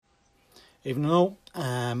Evening all,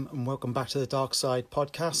 and welcome back to the Dark Side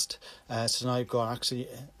podcast. Tonight we've got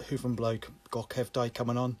Who from Bloke, got Kev Dye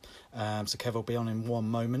coming on. So Kev will be on in one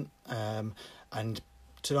moment. And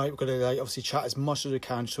tonight we're going to obviously chat as much as we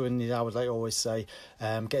can during the hour, like I always say,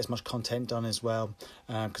 get as much content done as well.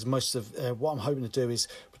 Because most of what I'm hoping to do is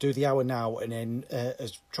do the hour now and then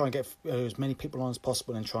try and get as many people on as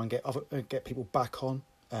possible and try and get people back on.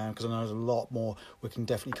 Because I know there's a lot more we can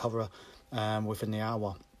definitely cover within the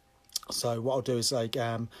hour. So what I'll do is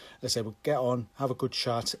let's say we'll get on, have a good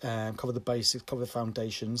chat, cover the basics, cover the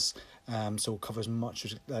foundations. So we'll cover as much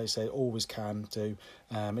as, like I say, always can do.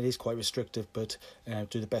 It is quite restrictive, but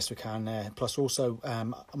do the best we can there. Plus also,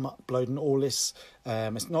 I'm uploading all this.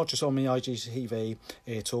 It's not just on my IGTV.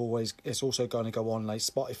 It's also going to go on like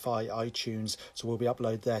Spotify, iTunes. So we'll be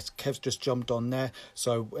uploaded there. Kev's just jumped on there.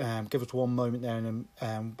 So give us one moment there, and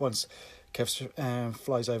then once Kev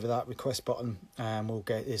flies over that request button and we'll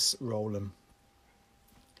get this rolling.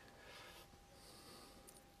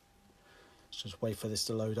 Let's just wait for this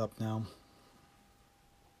to load up now.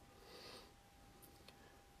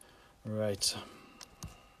 Right.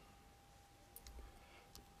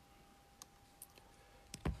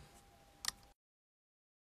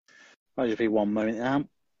 I'll just be one moment now.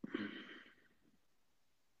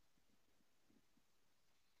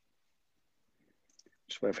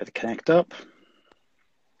 Just wait for it to connect up.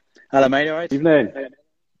 Hello, mate. All right? Evening.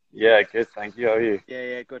 Yeah, good. Thank you. How are you?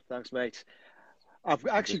 Yeah, good. Thanks, mate. I've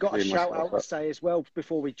actually got a shout out to say as well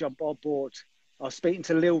before we jump on board. I was speaking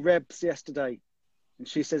to Lil Rebs yesterday, and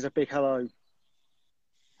she says a big hello.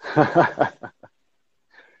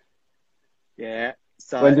 Yeah.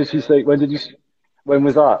 So when did she say? When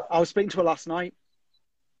was that? I was speaking to her last night.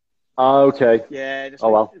 Oh, okay. Yeah.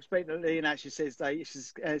 Well. Speaking to Lee, and actually says say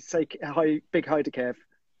hi, big hi to Kev.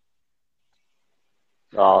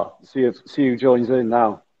 See who joins in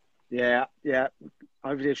now. Yeah.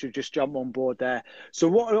 Hopefully, should just jump on board there. So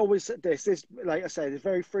what I always this is, like I said, it's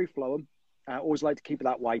very free flowing. I always like to keep it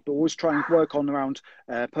that way, but always try and work on around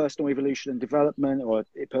personal evolution and development, or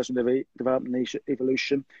personal development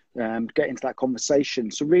evolution, get into that conversation.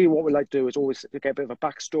 So really what we like to do is always get a bit of a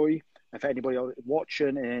backstory for anybody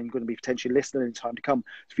watching and going to be potentially listening in time to come.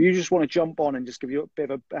 So if you just want to jump on and just give you a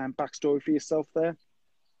bit of a backstory for yourself there.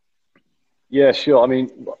 Yeah, sure. I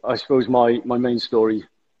mean, I suppose my main story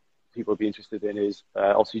people would be interested in is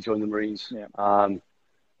obviously joined the Marines. Yeah.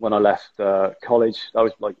 When I left college, that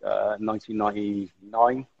was like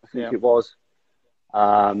 1999, I think it was,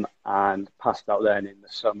 and passed out then in the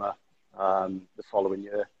summer the following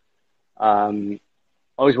year. I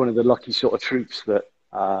was one of the lucky sort of troops that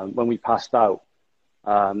when we passed out,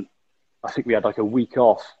 I think we had like a week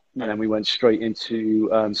off, and then we went straight into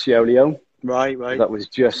Sierra Leone. Right. That was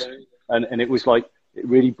just, and it was like, it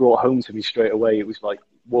really brought home to me straight away. It was like,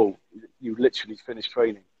 whoa, you literally finished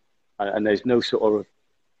training, and there's no sort of,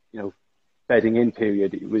 bedding in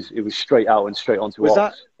period. It was straight out and straight onto ops. Was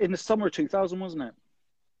that in the summer of 2000, wasn't it?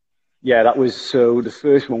 Yeah, that was, so the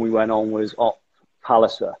first one we went on was Op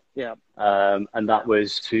Palliser. Yeah. And that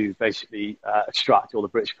was to basically extract all the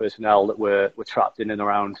British personnel that were trapped in and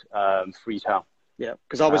around Freetown. Yeah,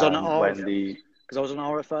 because I was on RF30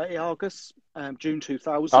 Argus, June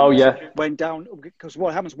 2000. Oh, yeah. Went down, because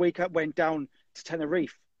what happens, we went down to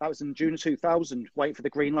Tenerife. That was in June 2000, waiting for the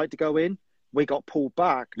green light to go in. We got pulled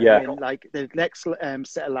back. Yeah. And like the next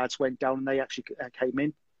set of lads went down and they actually came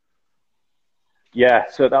in. Yeah.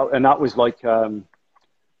 So that was like,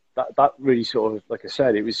 that really sort of, like I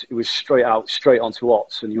said, it was straight onto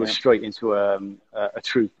ops, and you were straight into a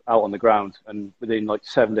troop out on the ground. And within like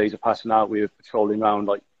 7 days of passing out, we were patrolling around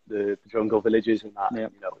like the jungle villages and that. Yeah.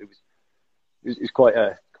 And, it was quite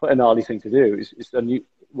a gnarly thing to do.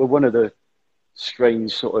 We're one of the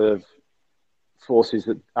strange sort of forces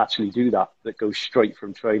that actually do that go straight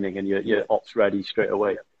from training and you're ops ready straight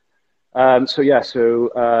away. My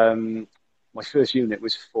first unit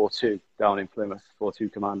was 4-2 down in Plymouth,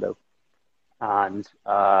 4-2 Commando. And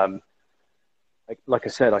like I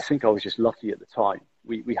said, I think I was just lucky at the time.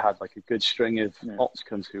 We had like a good string of ops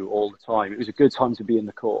come through all the time. It was a good time to be in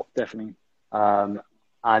the Corps. Definitely.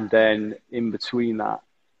 And then in between that,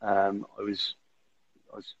 I was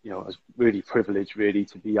really privileged, really,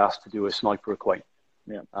 to be asked to do a sniper acquaint.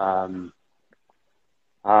 Yeah.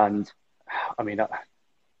 And I mean,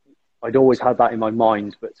 I'd always had that in my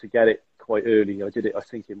mind, but to get it quite early, I did it, I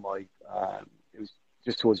think, in my, it was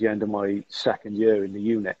just towards the end of my second year in the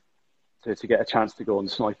unit, to get a chance to go on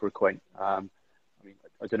the sniper acquaint. I mean,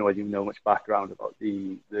 I don't know whether you know much background about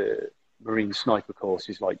the Marine sniper course.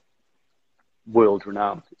 Is like world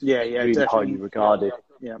renowned. It's really definitely highly regarded.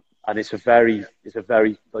 Yeah. And it's a very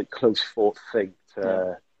like close fought thing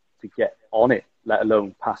to get on it, let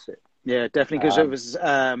alone pass it. Yeah, definitely, because it was.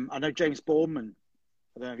 I know James Bourne.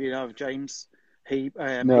 I don't know if you know of James. No,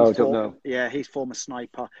 I don't know. Yeah, he's former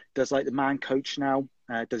sniper. Does like the Man Coach now.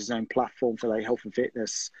 Does his own platform for like health and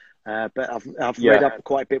fitness. But I've read up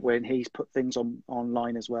quite a bit when he's put things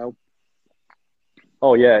online as well.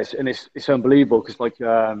 Oh yeah, it's unbelievable because like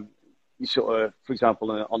you sort of, for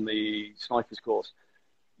example, on the snipers course,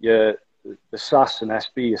 the SAS and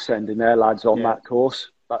SB are sending their lads on that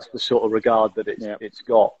course. That's the sort of regard that it's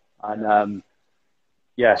got, and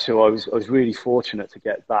so I was really fortunate to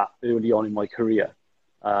get that early on in my career,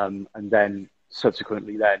 and then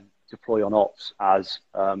subsequently deploy on ops as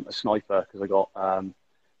a sniper because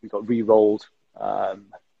we got re-rolled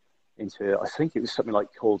into, I think it was something like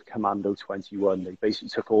called Commando 21. They basically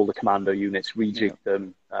took all the commando units, rejigged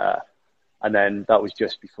them, and then that was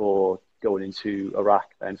just before going into Iraq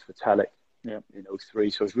then for Telic in 2003.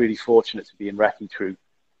 So I was really fortunate to be in Recce Troop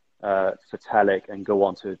for Telic and go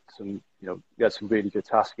on to some, we had some really good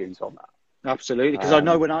taskings on that. Absolutely, because I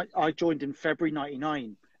know when I joined in February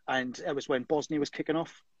 '99, and it was when Bosnia was kicking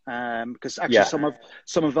off. Because actually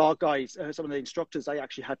some of our guys, some of the instructors, they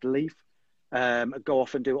actually had to leave, go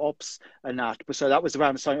off and do ops and that. But so that was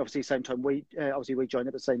around the same time we joined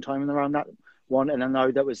at the same time and around that one. And I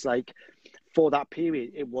know that was like for that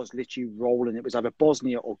period, it was literally rolling. It was either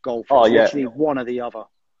Bosnia or Gulf. It was literally one or the other.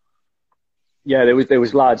 Yeah, there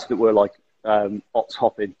was lads that were like ops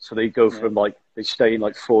hopping, so they go from like they stay in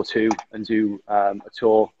like 4-2 and do a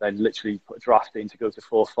tour, then literally put a draft in to go to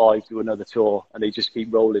 4-5, do another tour, and they just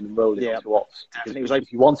keep rolling and rolling onto ops. It was like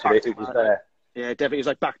if you wanted it, it was there. Yeah, definitely. It was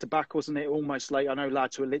like back to back, wasn't it? Almost like I know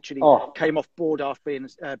lads who literally came off board after being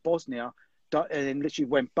Bosnia, and then literally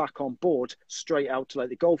went back on board straight out to like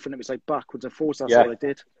the Gulf, and it was like backwards and forwards. That's all they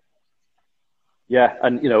did. Yeah,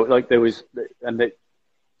 and like there was, and that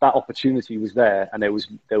opportunity was there, and there was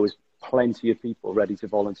plenty of people ready to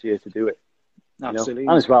volunteer to do it. Absolutely.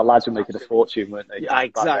 And as well, lads were making a fortune, weren't they? Yeah,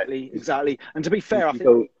 exactly. And to be fair, I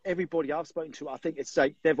think everybody I've spoken to, I think it's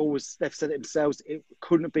like they've said it themselves. It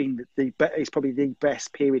couldn't have been it's probably the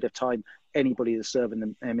best period of time anybody that's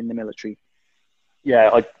serving in the military.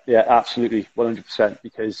 Yeah, absolutely, 100%.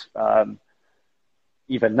 Because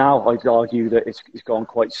even now, I'd argue that it's gone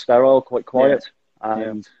quite sterile, quite quiet,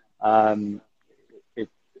 and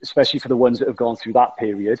especially for the ones that have gone through that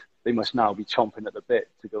period, they must now be chomping at the bit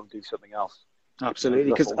to go and do something else. Absolutely,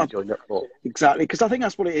 because exactly, because I think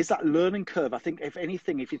that's what it is, that learning curve. I think if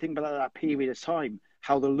anything, if you think about that period of time,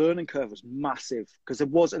 how the learning curve was massive, because there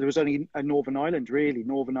was only a Northern Ireland,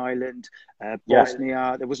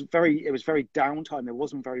 Bosnia. It was very downtime. There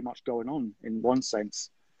wasn't very much going on in one sense.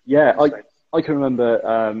 Yeah, I can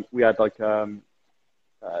remember we had like I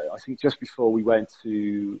think just before we went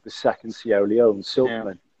to the second Sierra Leone,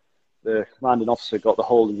 Silkman, the commanding officer got the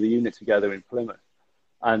whole of the unit together in Plymouth.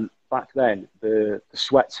 And back then, the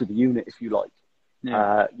sweats of the unit, if you like,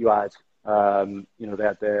 you had, they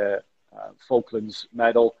had their Falklands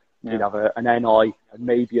medal, they'd have an NI and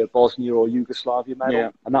maybe a Bosnia or Yugoslavia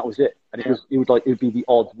medal, and that was it. And it would be the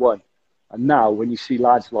odd one. And now, when you see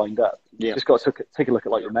lads lined up, you just got to take a look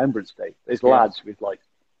at like Remembrance Day. There's lads with like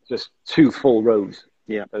just 2 full rows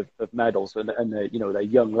of medals, and they're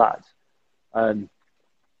young lads.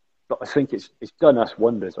 But I think it's done us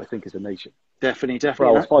wonders, I think, as a nation. Definitely. For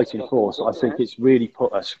our fighting force, I think it's really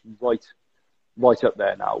put us right up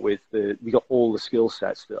there now with we got all the skill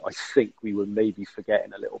sets that I think we were maybe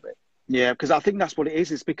forgetting a little bit. Yeah, because I think that's what it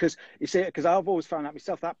is because you see, because I've always found out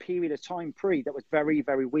myself, that period of time that was very,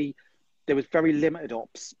 very there was very limited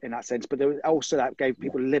ops in that sense, but there was also that gave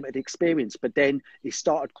people limited experience. But then it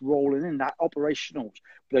started rolling in that operational,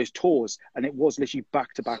 those tours, and it was literally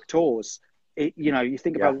back-to-back tours. You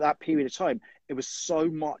think about that period of time, it was so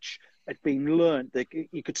much had been learned that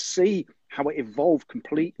you could see how it evolved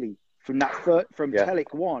completely from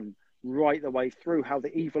Telic 1 right the way through, how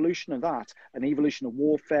the evolution of that, an evolution of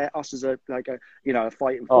warfare, us as a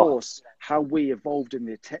fighting force, how we evolved in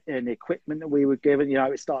the equipment that we were given.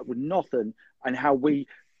 It started with nothing, and how we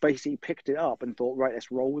basically picked it up and thought, right,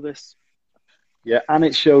 let's roll with this. Yeah, and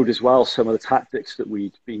it showed as well some of the tactics that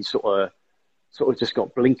we'd been sort of just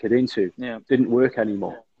got blinkered into. Didn't work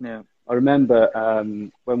anymore. I remember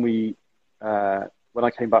when I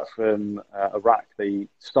came back from Iraq, they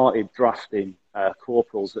started drafting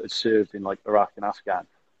corporals that had served in like Iraq and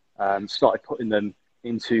Afghan, started putting them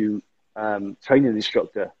into training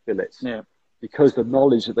instructor billets because the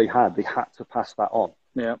knowledge that they had to pass that on.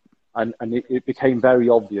 And it became very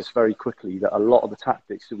obvious very quickly that a lot of the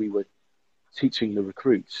tactics that we were teaching the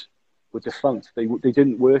recruits were defunct. They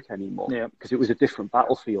didn't work anymore Yeah. because it was a different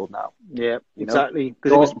battlefield now. Yeah, You know? exactly.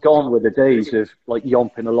 Because Gone were the days of like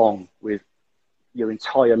yomping along with your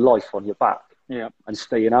entire life on your back and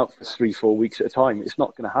staying out for 3-4 weeks at a time. It's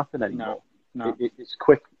not going to happen anymore. No. It's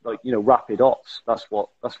quick, like, you know, rapid ops. That's what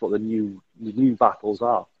the new battles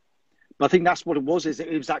are. I think that's what it was. Is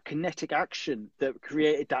it was that kinetic action that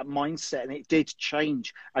created that mindset, and it did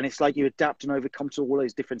change. And it's like you adapt and overcome to all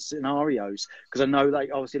those different scenarios. Because I know,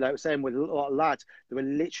 like obviously, like I was saying, with a lot of lads, they were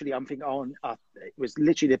literally. I'm thinking, it was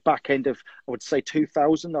literally the back end of, I would say,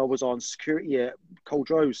 2000. I was on security at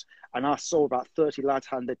Coldrose, and I saw about 30 lads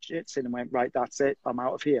hand their jits in and went, right, that's it, I'm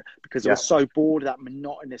out of here, because I was so bored of that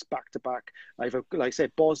monotonous back to back, like I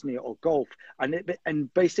said, Bosnia or Gulf,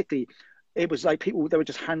 and basically. It was like people, they were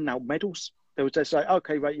just handing out medals. They were just like,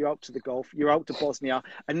 okay, right, you're out to the Gulf, you're out to Bosnia.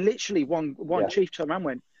 And literally one chief turned around and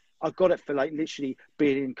went, I got it for like literally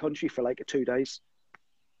being in country for like 2 days.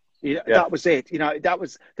 You know, that was it. You know, that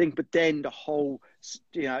was the thing. But then the whole,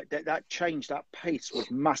 you know, that change, that pace was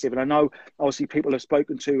massive. And I know, obviously, people have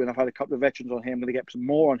spoken to, and I've had a couple of veterans on here. I'm going to get some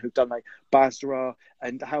more on who've done like Basra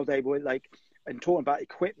and how they were like, and talking about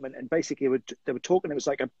equipment. And basically, they were talking, it was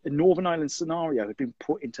like a Northern Ireland scenario had been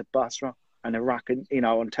put into Basra and Iraq, and, you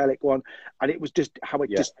know, on Telek one, and it was just how it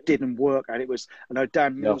just didn't work. And it was, I know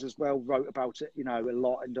Dan Mills as well wrote about it, you know, a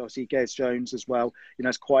lot, and obviously Gez Jones as well. You know,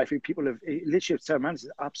 it's quite a few people have literally turned around. It's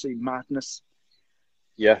absolute madness.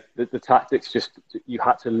 Yeah, the tactics, just, you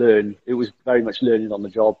had to learn. It was very much learning on the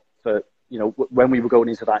job. For, you know, when we were going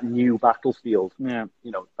into that new battlefield, you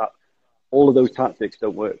know, that all of those tactics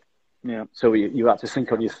don't work. Yeah. So you had to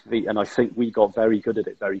think on your feet, and I think we got very good at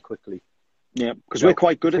it very quickly. Yeah, because we're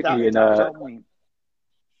quite good at that, aren't we?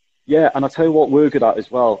 Yeah, and I tell you what we're good at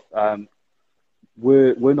as well.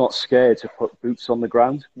 We're not scared to put boots on the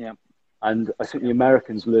ground. Yeah. And I think the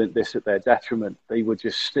Americans learned this at their detriment. They would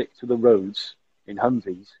just stick to the roads in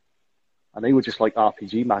Humvees, and they were just like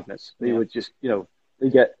RPG magnets. They would just, you know, they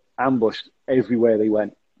get ambushed everywhere they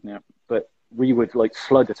went. Yeah. But we would like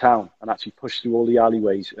flood the town and actually push through all the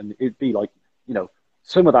alleyways, and it'd be like, you know,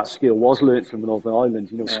 some of that skill was learnt from Northern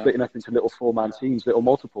Ireland, you know, splitting up into little 4-man teams, little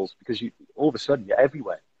multiples, because you all of a sudden you're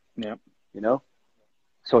everywhere. Yeah. You know?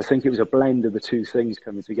 So I think it was a blend of the two things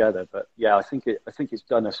coming together. But yeah, I think it's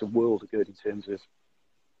done us a world of good in terms of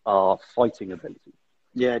our fighting ability.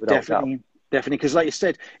 Yeah, definitely. Definitely, because like you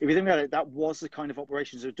said, if you think about it, that was the kind of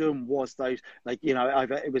operations they were doing, was those, like, you know,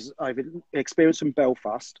 either experience in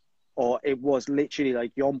Belfast, or it was literally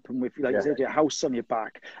like yomping with, like you said, your house on your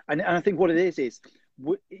back. And I think what it is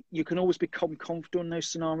you can always become confident in those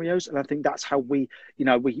scenarios. And I think that's how we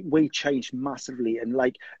changed massively. And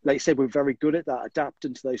like you said, we're very good at that,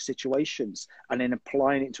 adapting to those situations and then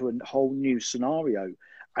applying it to a whole new scenario.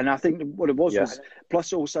 And I think what it was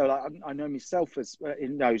plus also, like, I know myself as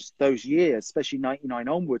in those years, especially 99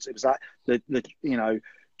 onwards, it was that the you know,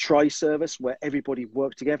 tri-service where everybody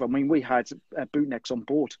worked together. I mean, we had bootnecks on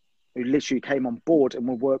board who literally came on board and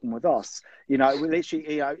were working with us. You know, we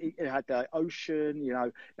literally, you know, it had the ocean, you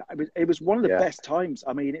know, it was one of the best times.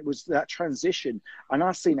 I mean, it was that transition. And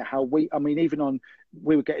I've seen it how I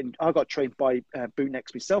got trained by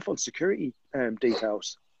bootnecks myself on security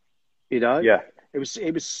details, you know? Yeah.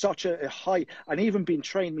 It was such a high, and even being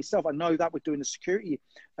trained myself, I know that we're doing the security,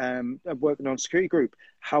 working on security group,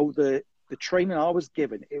 how the training I was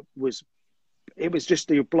given, it was just,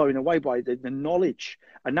 you're blown away by the knowledge.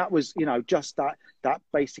 And that was, you know, just that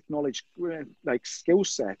basic knowledge, like skill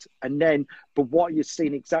set. And then, but what you've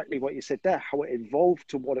seen, exactly what you said there, how it evolved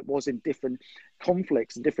to what it was in different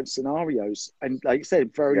conflicts and different scenarios. And like you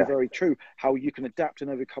said, very, very true, how you can adapt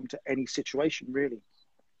and overcome to any situation, really.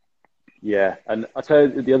 Yeah, and I tell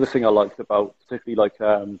you, the other thing I liked about particularly like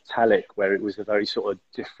Telek, where it was a very sort of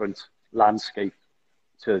different landscape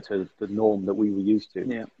to the norm that we were used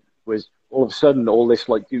to, was all of a sudden all this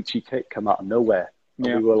like Gucci kit come out of nowhere.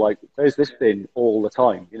 And we were like, there's this thing all the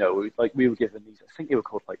time, you know, like we were given these, I think they were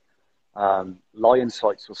called like Lion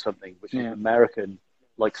sights or something, which is an American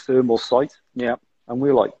like thermal sight. Yeah. And we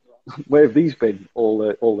were like, where have these been all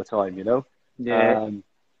the time, you know? Yeah.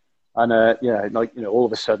 Like, you know, all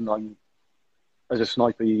of a sudden as a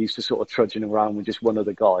sniper, you used to sort of trudging around with just one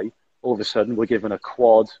other guy. All of a sudden, we're given a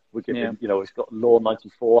quad. We're given, you know, it's got Law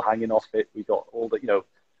 94 hanging off it. We got all the, you know,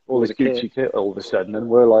 all this Gucci kit all of a sudden, and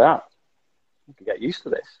we're like, we can get used to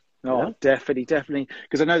this. Oh, yeah? Definitely.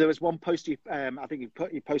 Because I know there was one post you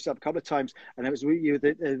posted up a couple of times, and it was with you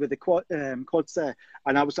with the quads there,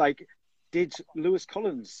 and I was like, did Lewis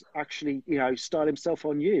Collins actually, you know, style himself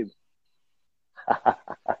on you?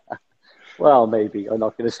 Well, maybe. I'm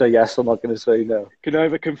not going to say yes. I'm not going to say no. Can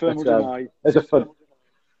over confirm or deny? There's a fun.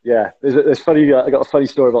 Yeah, there's funny. I got a funny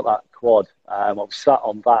story about that quad. I was sat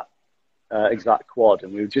on that exact quad,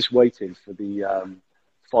 and we were just waiting for the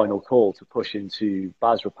final call to push into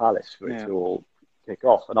Basra Palace for it Yeah. to all kick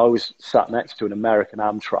off. And I was sat next to an American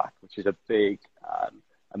Amtrak, which is a big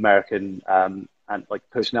American and like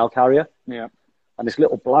personnel carrier. Yeah. And this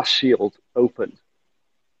little blast shield opened.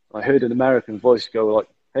 I heard an American voice go like,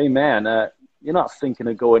 "Hey man, you're not thinking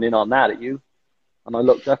of going in on that, are you?" And I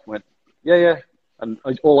looked up and went, "Yeah, yeah." And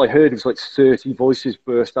all I heard was like 30 voices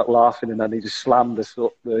burst out laughing, and then they just slammed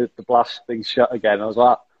the blast thing shut again. I was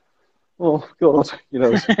like, "Oh God," you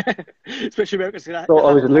know. Especially Americans, thought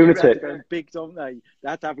I was a lunatic. Going big, don't they? They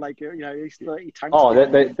had to have like these 30 tanks. Oh,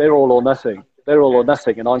 they're all or nothing. They're all or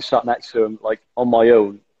nothing, and I'm sat next to them like on my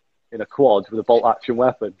own in a quad with a bolt action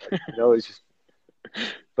weapon. You know, it's just.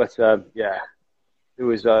 But yeah, it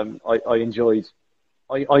was. I enjoyed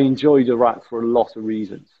Iraq for a lot of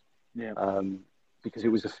reasons. Yeah. Because it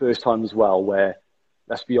was the first time as well where,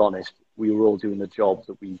 let's be honest, we were all doing the job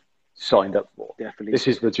that we signed up for. Definitely. This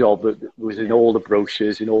is the job that was in all the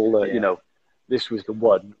brochures, in all the, Yeah. you know, this was the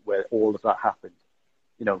one where all of that happened.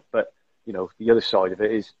 You know, but, you know, the other side of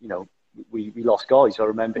it is, you know, we lost guys. I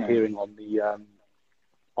remember hearing on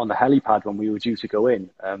the helipad when we were due to go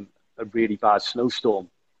in, a really bad snowstorm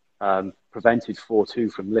prevented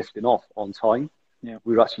 4-2 from lifting off on time. Yeah.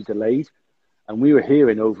 We were actually delayed. And we were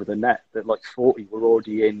hearing over the net that like 40 were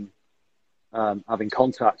already in having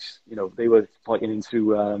contacts. You know, they were fighting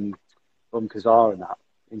into Qasr and that,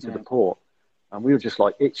 into the port. And we were just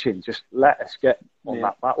like itching, just let us get on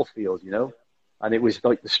that battlefield, you know. And it was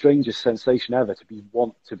like the strangest sensation ever to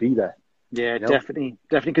want to be there. Yeah, you know? definitely.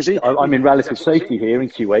 Because I'm in relative safety here in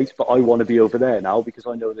Kuwait, but I want to be over there now because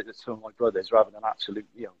I know that some of my brothers are having an absolute,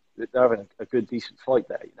 you know, they're having a good, decent fight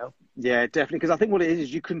there, you know? Yeah, definitely. Because I think what it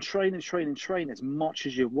is you can train and train and train as much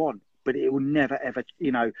as you want, but it will never, ever,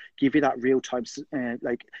 you know, give you that real-time,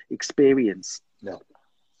 like, experience. No.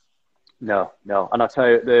 And I tell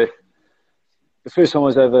you, the first time I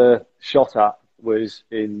was ever shot at was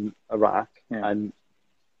in Iraq, and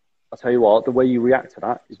I'll tell you what, the way you react to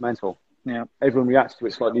that is mental. Yeah. Everyone reacts to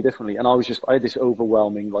it slightly differently. And I had this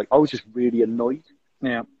overwhelming, like, I was just really annoyed.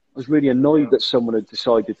 Yeah. I was really annoyed that someone had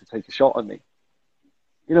decided to take a shot at me.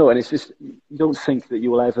 You know, and it's just, you don't think that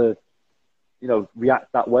you will ever, you know,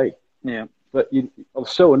 react that way. Yeah. But I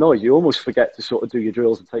was so annoyed, you almost forget to sort of do your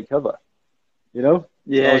drills and take cover. You know?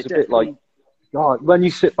 Yeah, I was a bit like, God, when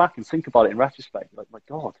you sit back and think about it in retrospect, like, my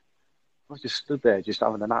God, I just stood there just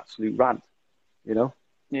having an absolute rant, you know?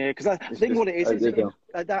 Yeah, because I think what it is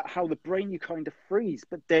that how the brain you kind of freeze,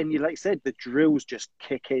 but then you, like I said, the drills just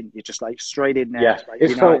kick in. You're just like straight in there. Yeah, like,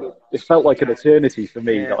 it felt like an eternity for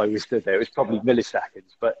me that I was stood there. It was probably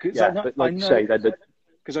milliseconds, but but like you say,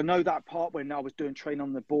 because I know that part when I was doing training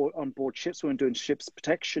on board ships when doing ships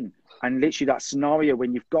protection, and literally that scenario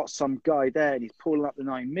when you've got some guy there and he's pulling up the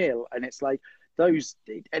 9mm, and it's like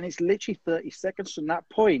and it's literally 30 seconds from that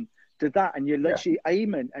point to that, and you're literally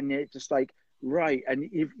aiming, and you're just like. Right, and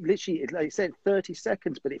you've literally, like I said, 30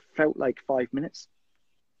 seconds, but it felt like 5 minutes.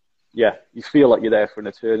 Yeah, you feel like you're there for an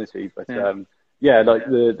eternity, but like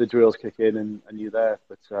the drills kick in and you're there.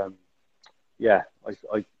 But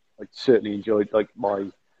I certainly enjoyed like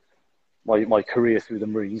my career through the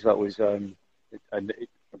Marines. That was, to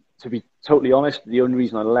be totally honest, the only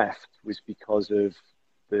reason I left was because of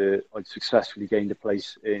I'd successfully gained a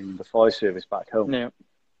place in the fire service back home. Yeah.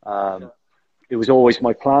 It was always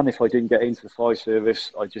my plan. If I didn't get into the fire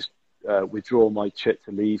service, I'd just withdraw my chit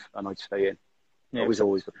to leave and I'd stay in. That was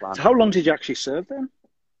always the plan. So how long did you actually serve then?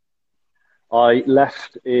 I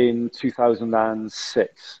left in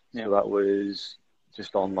 2006. So that was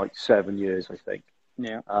just on like 7 years, I think.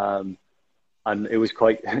 Yeah. And it was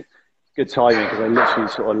quite good timing because I literally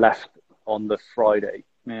sort of left on the Friday.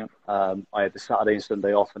 Yeah. I had the Saturday and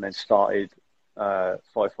Sunday off and then started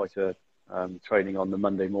firefighter training on the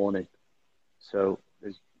Monday morning. So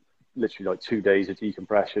there's literally like 2 days of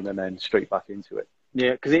decompression and then straight back into it.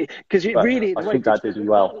 Yeah, because it really. I think that did as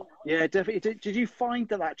well. Yeah, definitely. Did you find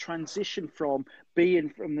that transition from being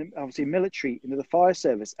from the obviously military into the fire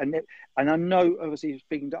service, and I know obviously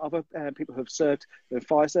speaking to other people who have served the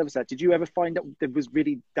fire service, did you ever find that there was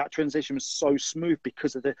really that transition was so smooth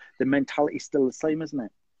because of the mentality still the same, isn't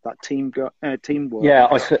it? That teamwork. Yeah,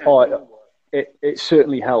 it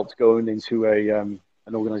certainly helped going into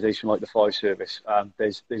an organisation like the fire service.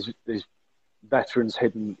 There's veterans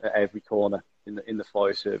hidden at every corner in the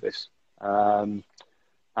fire service, and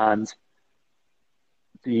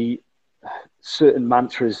the certain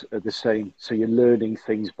mantras are the same. So you're learning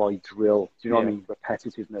things by drill. Do you know what I mean?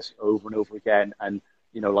 Repetitiveness over and over again, and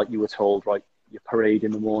you know, like you were told, right? Your parade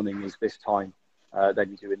in the morning is this time. then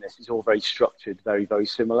you're doing this. It's all very structured, very, very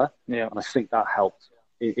similar. Yeah. And I think that helped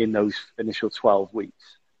in those initial 12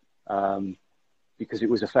 weeks, because it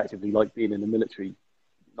was effectively like being in the military,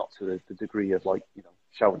 not to the degree of like, you know,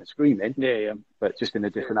 shouting and screaming, but just in a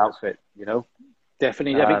different outfit, you know.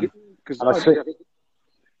 Definitely, because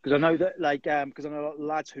I know that, like, because I know a lot of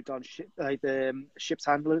lads who've done ships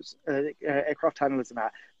handlers, aircraft handlers, and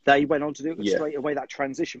that they went on to do straight away that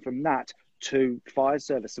transition from that to fire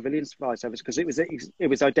service, civilian fire service, because it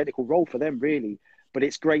was identical role for them really. But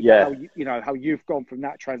it's great how how you've gone from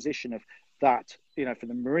that transition of that, you know, from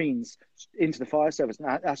the Marines into the fire service.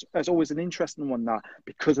 And that's always an interesting one, that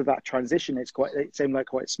because of that transition, it seemed like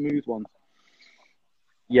quite a smooth one.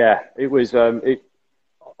 Yeah, it was.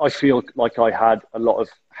 I feel like I had a lot of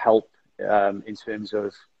help in terms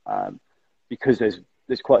of because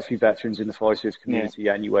there's quite a few veterans in the fire service community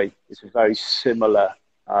anyway. It's a very similar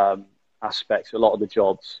aspects. A lot of the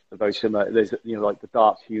jobs are very similar. There's, you know, like the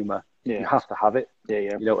dark humour. You have to have it.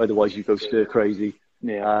 You know, otherwise you go stir crazy.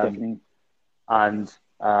 Definitely. And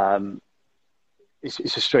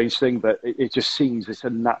it's a strange thing, but it just seems it's a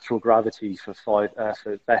natural gravity for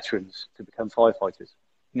veterans to become firefighters.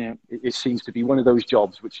 Yeah, it seems to be one of those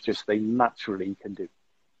jobs which just they naturally can do.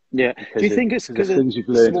 Yeah. Do you think it's because of things you've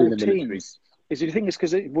learned small in the military? teams? Do you think it's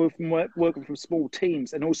because working from small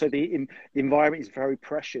teams, and also the environment is very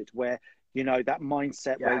pressured, where, you know, that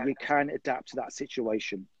mindset where you can adapt to that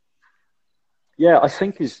situation? Yeah, I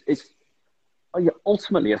think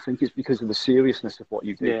ultimately I think it's because of the seriousness of what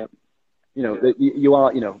you do. Yeah. You know, you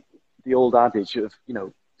are, you know, the old adage of, you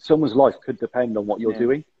know, someone's life could depend on what you're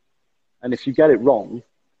doing, and if you get it wrong,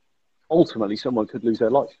 ultimately someone could lose their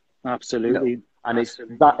life. Absolutely. You know? And it's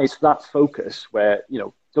that focus where, you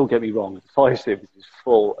know, don't get me wrong, the fire service is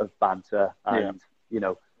full of banter, and you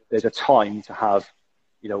know, there's a time to have,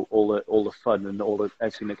 you know, all the fun and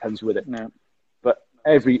everything that comes with it. Yeah. But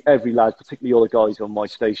every lad, particularly all the guys on my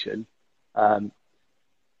station,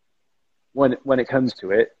 when it comes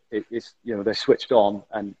to it's, you know, they're switched on,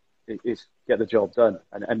 and it's get the job done,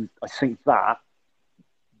 and I think that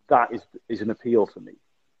is an appeal for me.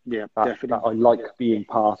 Yeah, definitely. That I like being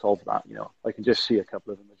part of that. You know, I can just see a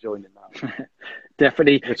couple of them are joining now.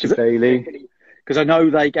 Definitely, Richard Bailey. Because I know,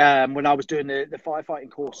 like, when I was doing the firefighting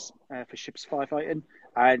course for ships firefighting,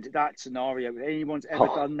 and that scenario, if anyone's ever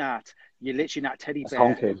done that, you're literally in that teddy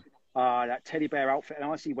bear. That teddy bear outfit, and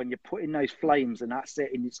honestly, when you're putting those flames, and that's it,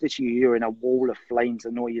 and it's literally you're in a wall of flames,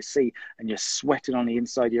 and all you see, and you're sweating on the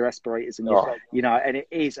inside of your respirators, and you know, and it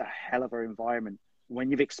is a hell of an environment when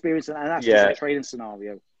you've experienced it, and that's just a training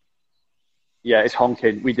scenario. Yeah, it's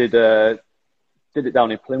honking. We did it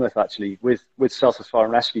down in Plymouth actually with Celsius Fire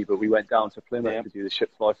and Rescue, but we went down to Plymouth to do the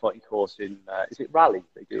ship firefighting course in is it Raleigh?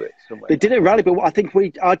 They do it somewhere. They did it at Raleigh, but I think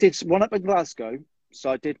I did one up in Glasgow.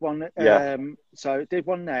 So I did one. So I did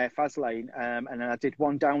one there, Faslane, and then I did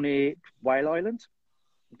one down near Whale Island.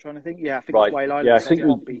 I'm trying to think. Yeah, I think it's Whale Island. Yeah,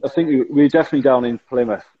 I think we were definitely down in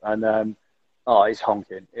Plymouth, and it's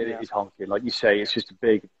honking. It is honking. Like you say, it's just a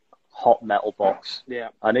big hot metal box. Yeah.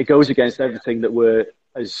 And it goes against everything that we're,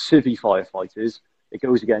 as civvy firefighters, it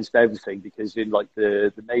goes against everything, because in like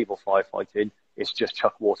the naval firefighting, it's just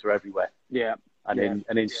chuck water everywhere. Yeah. And in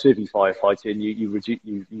civvy firefighting,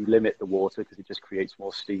 you limit the water because it just creates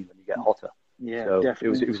more steam and you get hotter. Yeah, so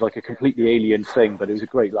definitely. It was like a completely alien thing, but it was a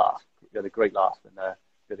great laugh. We had a great laugh, and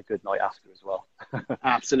we had a good night after as well.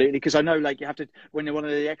 Absolutely, because I know, like, you have to, when you're one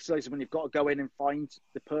of the exercises, when you've got to go in and find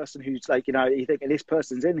the person who's, like, you know, you think this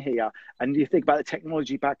person's in here, and you think about the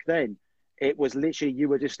technology back then. It was literally, you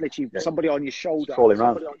were just literally somebody on your shoulder. Crawling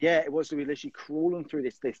around. It was literally crawling through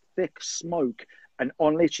this thick smoke, and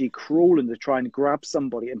on literally crawling to try and grab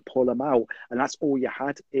somebody and pull them out. And that's all you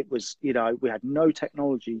had. It was, you know, we had no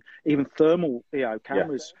technology. Even thermal, you know,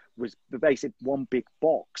 cameras was the basic one big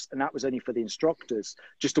box, and that was only for the instructors,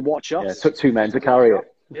 just to watch us. Yeah, it took two men to carry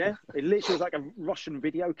it. Yeah, it literally was like a Russian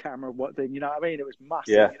video camera. What thing, you know what I mean? It was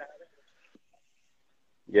massive. Yeah. You know?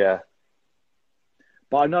 Yeah.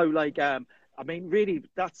 But I know, like, I mean, really,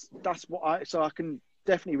 that's what I can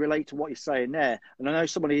definitely relate to what you're saying there. And I know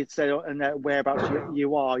somebody had said, whereabouts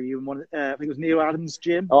you are. You in one? I think it was Neil Adams'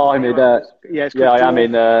 gym. Oh, I'm in. I am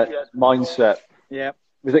in Mindset. Yeah.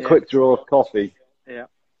 Was it Quick Draw Coffee? Yeah.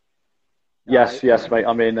 Yes, mate.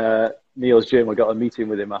 I'm in Neil's gym. I got a meeting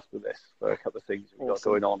with him after this for a couple of things we've got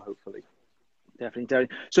going on, hopefully. Definitely.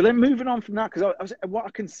 So then moving on from that, because what I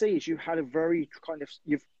can see is you had a very kind of,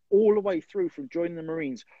 you've all the way through from joining the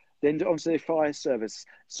Marines, then onto the fire service.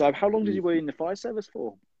 So how long did you were in the fire service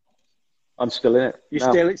for? I'm still in it.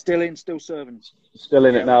 You're still serving? Still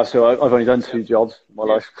in it now. So I've only done 2 jobs in my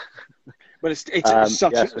life. But it's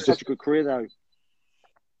such a good career, though.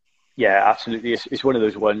 yeah, absolutely. It's one of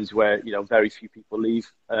those ones where, you know, very few people leave.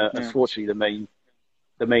 Yeah, Unfortunately,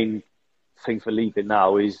 the main thing for leaving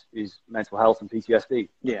now is mental health and PTSD.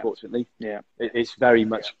 yeah, Unfortunately, yeah, it's very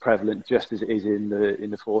much prevalent, just as it is in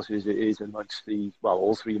the forces. It is amongst the, well,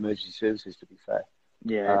 all three emergency services, to be fair.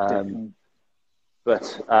 yeah, Um, definitely. but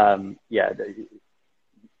yeah,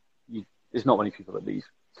 there's not many people that leave.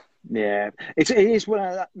 Yeah, it is one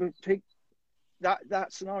of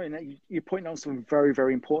that scenario. That you're pointing on something very,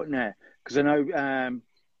 very important there, because I know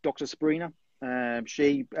Dr. Sabrina.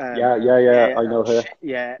 She, Yeah. I know her.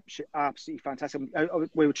 she absolutely fantastic.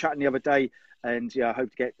 We were chatting the other day, and yeah, I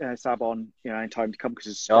hope to get Sab on, you know, in time to come,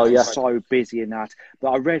 because Oh she's yeah, so busy in that.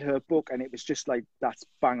 But I read her book, and it was just like, that's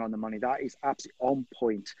bang on the money. That is absolutely on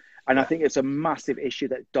point, and I yeah, think it's a massive issue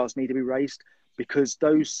that does need to be raised, because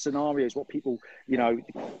those scenarios, what people, you know,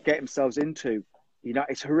 get themselves into, you know,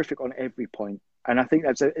 it's horrific on every point. And I think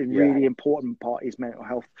that's a yeah, really important part is mental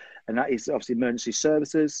health, and that is obviously emergency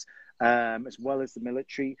services, as well as the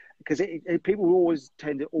military, because people will always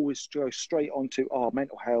tend to always go straight onto, oh,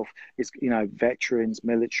 mental health is, you know, veterans,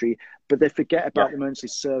 military, but they forget yeah. about the emergency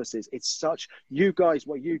services. It's such, you guys,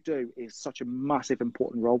 what you do is such a massive,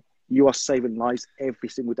 important role. You are saving lives every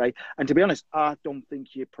single day, and to be honest, I don't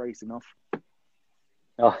think you're praised enough.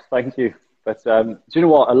 Oh, thank you. But do you know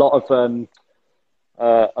what? A lot of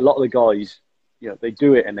the guys, you know, they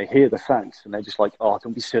do it and they hear the thanks and they're just like, oh,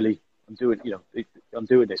 don't be silly. I'm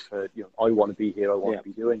doing this for, you know, I want to be here. I want Yeah, to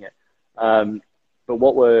be doing it. But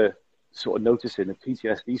what we're sort of noticing, the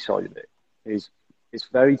PTSD side of it, is it's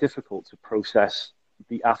very difficult to process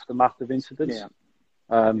the aftermath of incidents. yeah,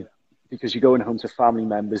 Um, because you're going home to family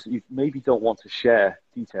members that you maybe don't want to share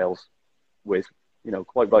details with, you know,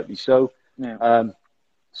 quite rightly so. yeah, Um,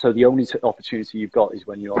 so the only opportunity you've got is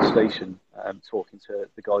when you're on station, talking to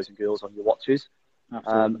the guys and girls on your watches.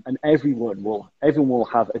 absolutely. And everyone will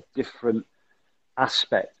have a different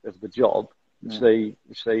aspect of the job, Yeah,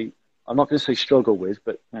 which they I'm not going to say struggle with,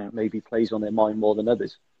 but yeah, maybe plays on their mind more than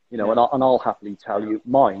others. You know, yeah, and I'll happily tell you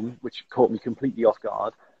mine, which caught me completely off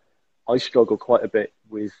guard. I struggle quite a bit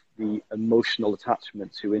with the emotional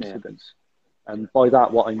attachment to yeah, incidents. And by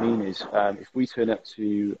that, what I mean is, if we turn up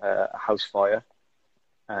to a house fire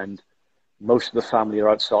and most of the family are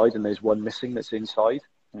outside and there's one missing that's inside,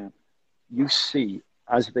 yeah, you see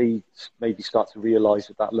as they maybe start to realize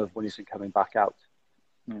that that loved one isn't coming back out,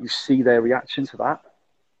 yeah, you see their reaction to that.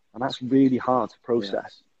 And that's really hard to yeah,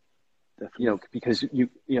 process, you definitely. know, because you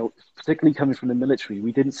know, particularly coming from the military,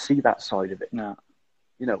 we didn't see that side of it. No,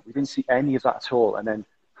 You know, we didn't see any of that at all. And then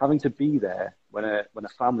having to be there when a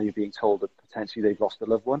family are being told that potentially they've lost a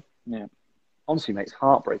loved one, yeah, honestly, mate, it's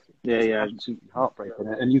heartbreaking. yeah, It's yeah, absolutely heartbreaking.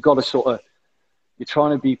 And you've got to sort of, you're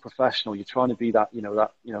trying to be professional. You're trying to be that,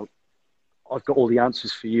 I've got all the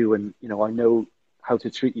answers for you, and you know, I know how to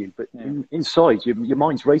treat you. But yeah, inside, your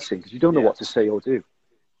mind's racing because you don't know yeah, what to say or do.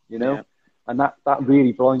 You know, yeah. and that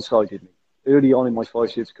really blindsided me early on in my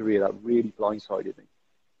 5 years career. That really blindsided me.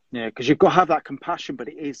 Yeah, because you've got to have that compassion, but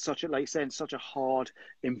it is such a, like you said, such a hard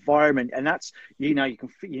environment, and that's, you know,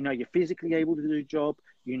 you know, you're physically able to do the job,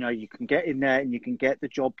 you know, you can get in there and you can get the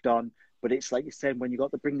job done, but it's like you said, when you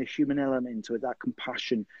got to bring the human element into it, that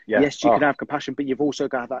compassion. Yeah. Yes, you can have compassion, but you've also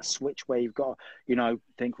got to have that switch where you've got to, you know,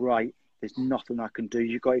 think, right, there's nothing I can do.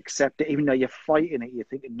 You've got to accept it, even though you're fighting it. You're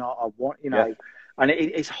thinking, no, I want, you Yeah. know, and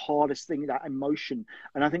it's hardest thing, that emotion,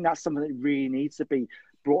 and I think that's something that really needs to be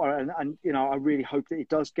brought, and you know, I really hope that it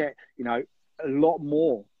does get, you know, a lot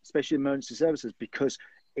more, especially emergency services, because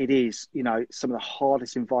it is, you know, some of the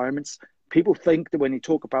hardest environments. People think that when you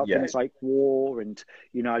talk about Yeah. things like war and,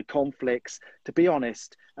 you know, conflicts, to be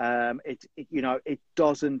honest, you know, it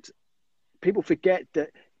doesn't. People forget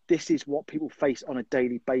that this is what people face on a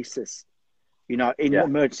daily basis. You know, in Yeah.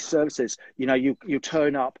 emergency services, you know, you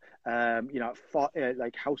turn up, you know,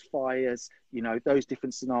 like house fires, you know, those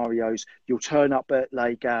different scenarios. You'll turn up at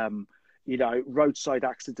like, you know, roadside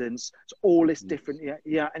accidents. It's all this different, yeah,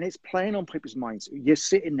 yeah, and it's playing on people's minds. You're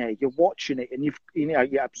sitting there, you're watching it, and you know,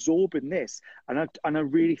 you're absorbing this. And I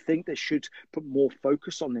really think they should put more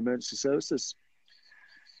focus on the emergency services.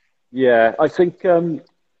 Yeah. I think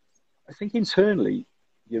internally,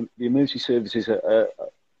 the emergency services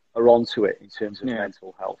are onto it in terms of Yeah,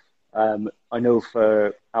 mental health. I know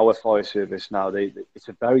for our fire service now, it's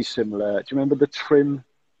a very similar. Do you remember the TRIM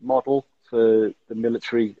model for the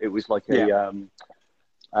military? It was like yeah,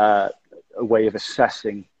 uh, a way of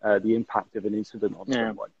assessing the impact of an incident on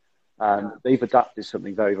yeah, someone. They've adapted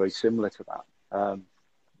something very, very similar to that.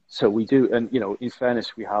 So we do, and you know, in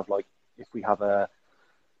fairness, we have like if we have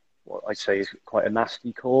what I'd say is quite a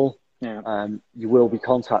nasty call, you will be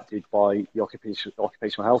contacted by the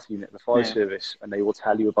occupational health unit, the fire service, and they will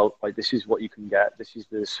tell you about, like, this is what you can get, this is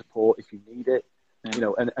the support if you need it, you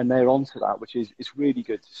know, and they're onto that, which is, it's really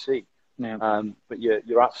good to see. But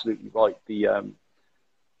you're absolutely right.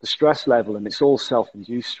 The stress level, and it's all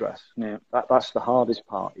self-induced stress. That's the hardest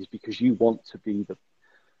part, is because you want to be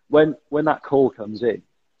when that call comes in,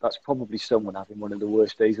 that's probably someone having one of the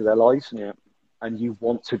worst days of their lives. And you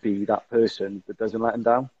want to be that person that doesn't let them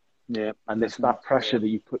down. And it's that pressure that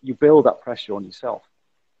you build that pressure on yourself,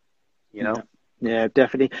 you know? Yeah,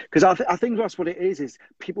 definitely. Because I think that's what it is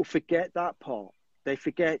people forget that part. They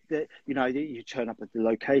forget that, you know, you turn up at the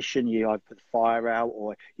location, you either put the fire out,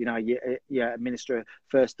 or, you know, you administer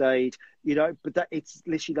first aid, you know, but that it's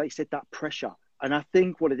literally, like you said, that pressure. And I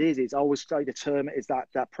think what it is I always say the term is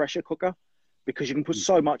that pressure cooker, because you can put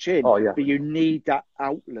so much in, but you need that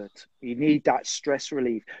outlet. You need that stress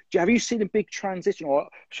relief. Have you seen a big transition, or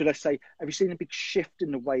should I say, have you seen a big shift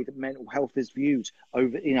in the way that mental health is viewed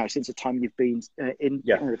over, you know, since the time you've been in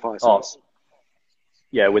the fire service?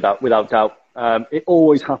 Yeah, without doubt. It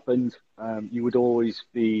always happened. You would always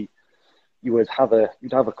be, you'd have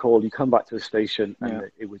a call, you come back to the station,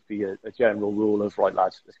 and it would be a general rule of, right,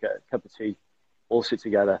 lads, let's get a cup of tea, all sit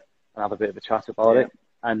together and have a bit of a chat about it.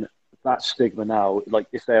 And that stigma now, like,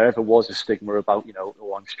 if there ever was a stigma about, you know,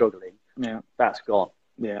 oh, I'm struggling, that's gone.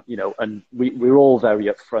 You know, and we're all very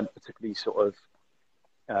upfront, particularly sort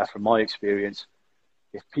of from my experience.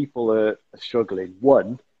 If people are struggling,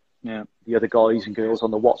 the other guys and girls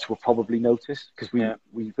on the watch will probably notice, because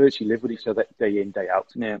we virtually live with each other day in, day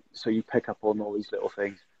out. So you pick up on all these little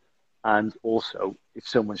things. And also, if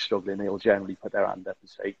someone's struggling, they'll generally put their hand up and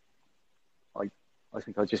say, I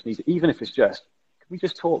think I just need to, even if it's just, can we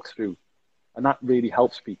just talk through? And that really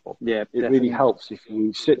helps people. It really helps if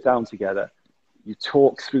you sit down together, you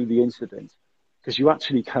talk through the incident, because you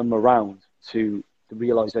actually come around to the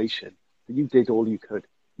realization that you did all you could.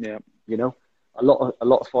 You know, a lot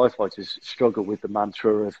of firefighters struggle with the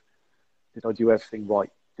mantra of, did I do everything right?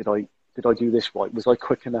 Did I do this right? Was I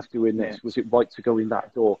quick enough doing this? Was it right to go in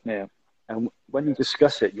that door? And when you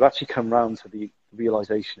discuss it, you actually come around to the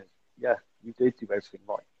realization of, you did do everything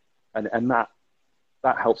right. And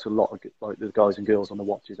that helps a lot of, like, the guys and girls on the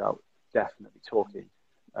watches out. Definitely talking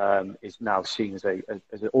is now seen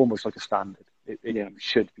as almost like a standard. You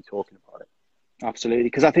should be talking about it. Absolutely,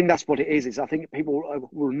 because I think that's what it is I think people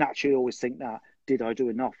will naturally always think that, did I do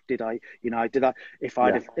enough? Did I, you know, if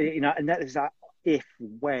I'd have, you know, and that is that if,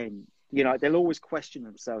 when, you know, they'll always question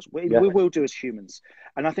themselves. We will do as humans.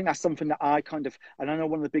 And I think that's something that I kind of, and I know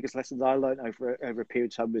one of the biggest lessons I learned over a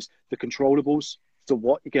period of time was the controllables. So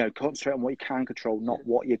what, you know, concentrate on what you can control, not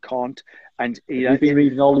what you can't. And, you know, you've been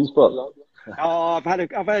reading all these books. I've had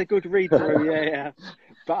a good read through,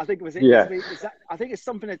 But I think I think it's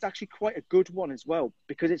something that's actually quite a good one as well,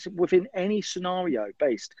 because it's within any scenario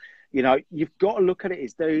based. You know, you've got to look at it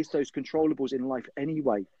as those controllables in life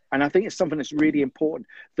anyway. And I think it's something that's really important,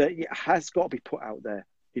 that it has got to be put out there,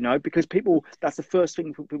 you know, because that's the first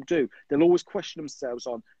thing people do. They'll always question themselves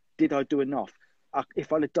on, did I do enough?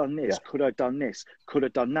 If I'd have done this, could I have done this? Could I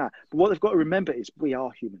have done that? But what they've got to remember is we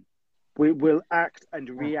are human. We will act and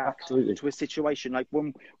react to a situation. Like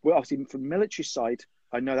when we're obviously from the military side,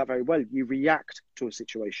 I know that very well. You react to a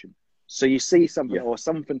situation. So you see something or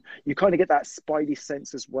something, you kind of get that spidey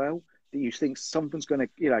sense as well, that you think something's going to,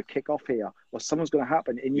 you know, kick off here, or something's going to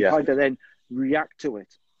happen, and you kind of then react to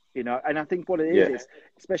it, you know. And I think what it is,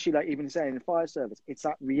 especially like even saying in the fire service, it's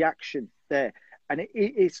that reaction there. And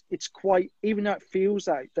it's quite, even though it feels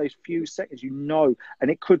like those few seconds, you know,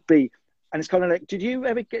 and it could be, and it's kind of like, do you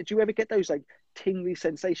ever get those like tingly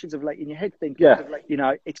sensations of like in your head thinking, you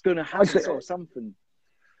know, it's going to happen or something?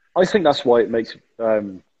 I think that's why it makes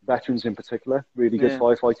veterans in particular really good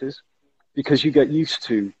firefighters, because you get used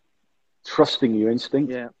to trusting your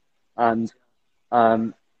instinct. And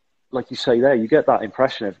like you say there, you get that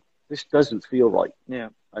impression of, this doesn't feel right.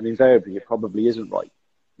 And invariably it probably isn't right,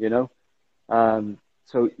 you know?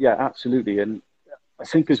 So yeah, absolutely. And I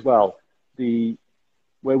think as well,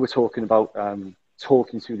 where we're talking about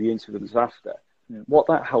talking through the incidents after, what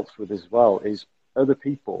that helps with as well is other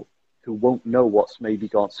people who won't know what's maybe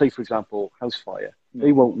gone, say for example, house fire,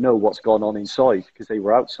 they won't know what's gone on inside because they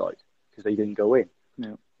were outside, because they didn't go in.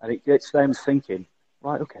 And it gets them thinking,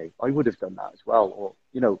 right, okay, I would have done that as well. Or,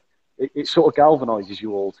 you know, it sort of galvanizes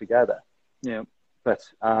you all together. But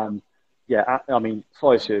I mean,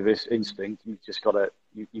 fire service instinct,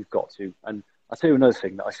 you've got to. And I'll tell you another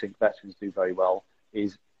thing that I think veterans do very well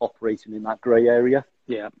is operating in that grey area.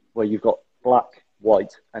 Where you've got black,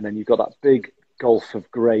 white, and then you've got that big gulf of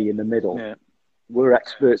grey in the middle. We're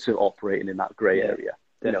experts at operating in that grey area.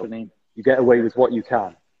 Definitely. You get away with what you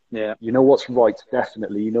can. Yeah. You know what's right,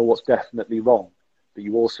 definitely. You know what's definitely wrong. But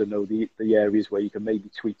you also know the areas where you can maybe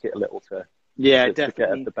tweak it a little to definitely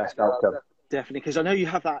get the best outcome. Definitely, because I know you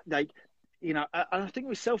have that, like, and I think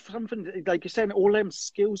with something like you're saying, all them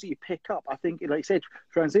skills that you pick up. I think, like you said,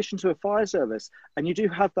 transition to a fire service, and you do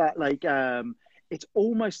have that, like, it's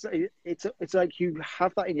almost it's like you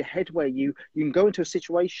have that in your head where you can go into a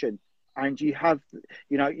situation and you have,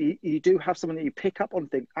 you do have something that you pick up on.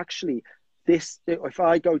 Think, actually, if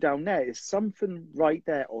I go down there, there's something right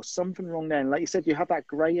there or something wrong there. And like you said, you have that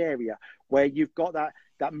grey area where you've got that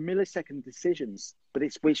millisecond decisions, but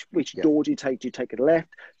it's which door do you take? Do you take it left?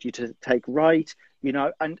 Do you take right?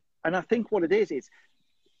 And I think what it is,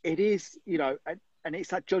 and it's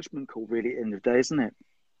that judgment call really at the end of the day, isn't it?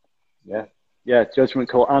 Yeah, judgment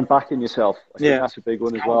call and backing yourself. I think that's a big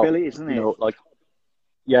one as well. Isn't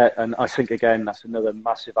it? And I think again that's another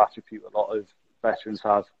massive attribute a lot of veterans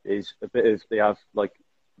have, is they have like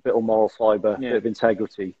a bit of moral fibre, a bit of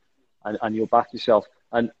integrity, and you'll back yourself.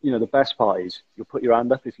 And the best part is you'll put your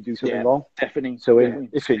hand up if you do something wrong. Definitely. So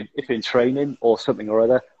if in training or something or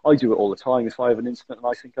other, I do it all the time. If I have an incident and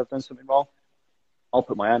I think I've done something wrong, I'll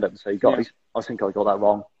put my hand up and say, guys, I think I got that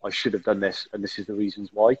wrong. I should have done this, and this is the reasons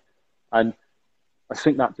why. And I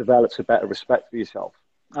think that develops a better respect for yourself.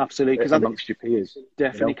 Absolutely, because amongst your peers.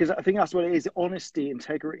 Definitely, because I think that's what it is. Honesty,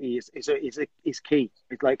 integrity is key.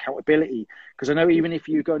 It's like accountability. Because I know even if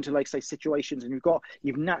you go into, like, say, situations and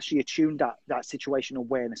you've naturally attuned that situation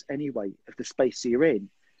awareness anyway of the space you're in,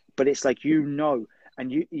 but it's like and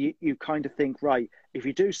you kind of think, right, if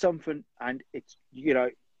you do something and it's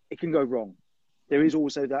it can go wrong. There is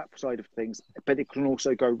also that side of things, but it can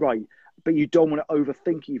also go right. But you don't want to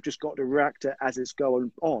overthink it. You've just got to react to it as it's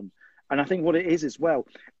going on. And I think what it is as well,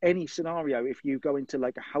 any scenario, if you go into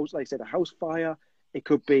like a house, like I said, a house fire, it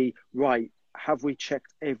could be, right, have we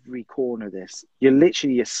checked every corner of this?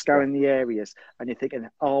 You're scanning the areas and you're thinking,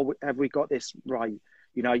 have we got this right?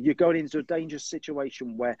 You're going into a dangerous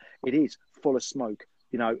situation where it is full of smoke.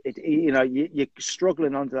 You're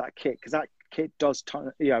struggling under that kit, because that kit does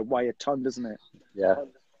weigh a ton, doesn't it? Yeah.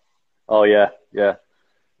 Oh, yeah.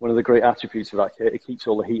 One of the great attributes of that kit, it keeps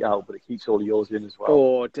all the heat out, but it keeps all yours in as well.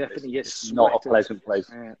 Oh, definitely. It's not a pleasant place.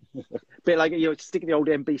 Yeah. Bit like sticking the old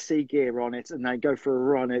NBC gear on it and then go for a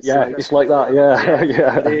run. It's like that.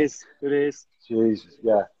 Yeah. It is. Jesus,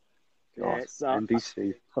 yeah. God, it's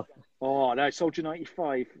NBC. Oh no, Soldier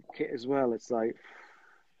 95 kit as well. It's like,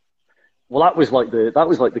 well, that was like the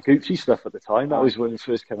Gucci stuff at the time. That was when it was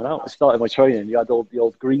first coming out. I started my training. You had all the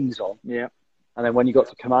old greens on. Yeah. And then when you got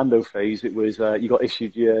to commando phase, it was you got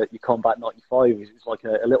issued your Combat 95. It was like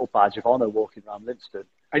a little badge of honour walking around Lynston.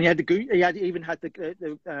 And you had the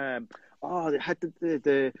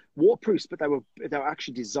waterproofs, but they were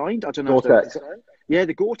actually designed. I don't know. Gore-Tex.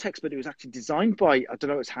 The Gore-Tex, but it was actually designed by, I don't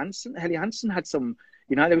know, it was Hansen. Helly Hansen had some.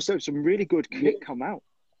 There was some really good kit come out.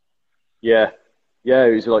 Yeah.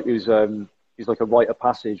 It was like a rite of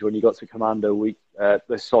passage when you got to commando week.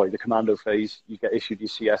 The commando phase, you get issued your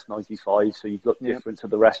CS 95, so you look different to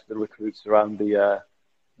the rest of the recruits around the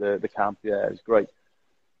camp. Yeah, it was great.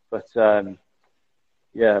 But man,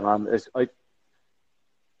 the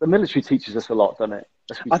military teaches us a lot, doesn't it?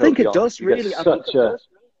 I think it does really.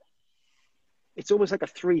 It's almost like a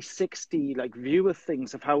 360 view of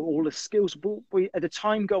things, of how all the skills. We at the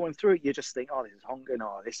time going through it, you just think, oh, this is Hongan,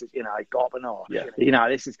 or this is Gobbin, or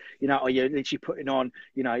this is or you're literally putting on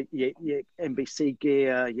your NBC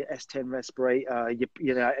gear, your S10 respirator,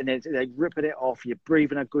 and then they're ripping it off. You're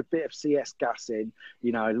breathing a good bit of CS gas in.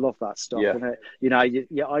 I love that stuff. Yeah. And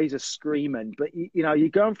your eyes are screaming, but you're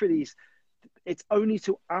going through these. It's only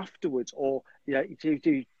till afterwards, or you've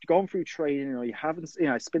gone through training, or you haven't,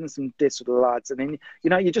 spinning some discs with the lads, and then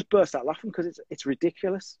you just burst out laughing because it's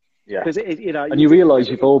ridiculous. Yeah. Because and you realise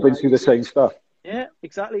you've all been through the same stuff. Yeah,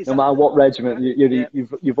 exactly. No matter what regiment,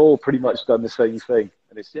 you've all pretty much done the same thing,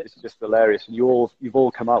 and it's just hilarious. And you've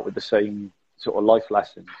all come out with the same sort of life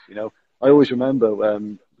lessons. I always remember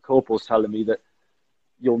the corporals telling me that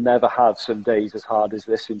you'll never have some days as hard as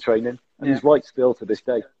this in training, and he's right still to this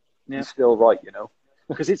day. Yeah. He's still right,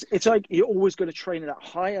 because it's like you're always going to train at that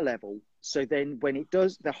higher level. So then when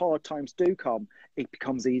the hard times do come, it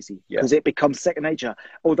becomes easy because it becomes second nature.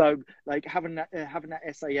 Although having that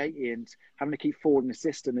SA80 and having to keep forward and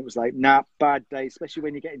assisting, it was like, bad day, especially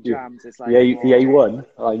when you're getting jams. It's like the A1.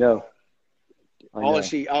 I know.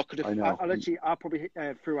 Honestly, I probably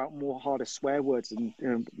threw out more harder swear words than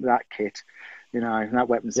that kit, that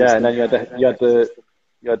weapon system. Yeah, and then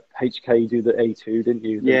you had HK do the A2, didn't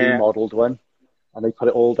you? The remodelled one. and they put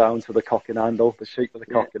it all down to the cock and handle, the shape of the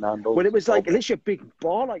cock and handle. Well, it was like literally a big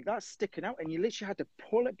bar like that sticking out, and you literally had to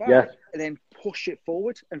pull it back and then push it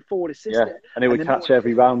forward and forward assist it. And it would catch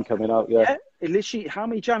every round coming out. Yeah, it literally. How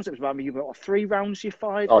many jams it was? I mean, you got 3 rounds you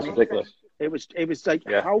fired. Oh, it's ridiculous. It was like,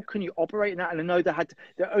 how can you operate in that? And I know they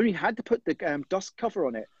only had to put the dust cover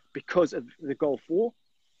on it because of the Gulf War,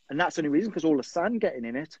 and that's the only reason, because all the sand getting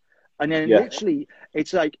in it. And then literally,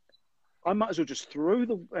 it's like, I might as well just throw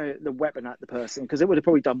the weapon at the person, because it would have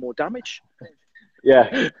probably done more damage.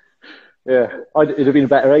 Yeah. It'd have been a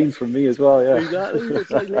better aim from me as well. Yeah, exactly. It's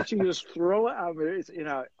like literally just throw it at me. It's, you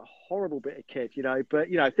know, a horrible bit of kit, you know. But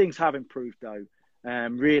you know, things have improved though.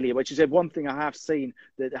 Really, which is one thing I have seen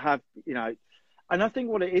that have, you know, and I think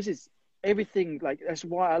what it is everything. Like, that's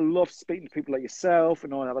why I love speaking to people like yourself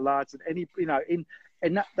and all the other lads, and any, you know,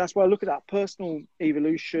 that's why I look at that personal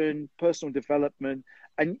evolution, personal development,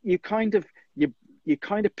 and you kind of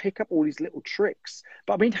pick up all these little tricks.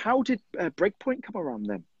 But I mean, how did Breakpoint come around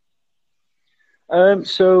then?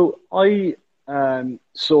 So I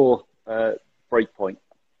saw Breakpoint,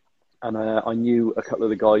 and I knew a couple of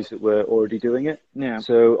the guys that were already doing it. Yeah.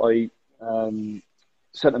 So I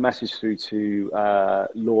sent a message through to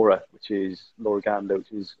Laura, Laura Gander,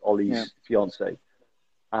 which is Ollie's fiance,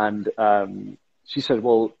 and she said,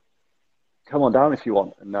 "Well, come on down if you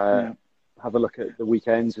want, and have a look at the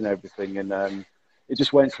weekends and everything." And it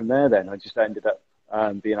just went from there. Then I just ended up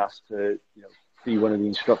being asked to, you know, be one of the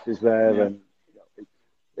instructors there, and you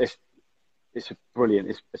know, it's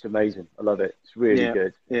brilliant. It's amazing. I love it. It's really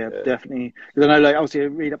good. Yeah, definitely. Because I know, like, obviously, I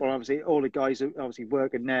read up on all the guys who obviously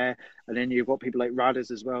working there, and then you've got people like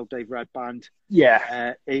Radders as well, Dave Radband.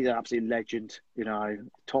 Yeah, he's an absolute legend. You know,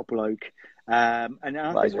 top bloke. And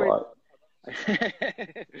I think well,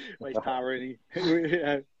 he's powering.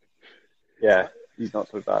 Yeah, he's not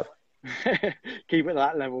so bad. Keep it at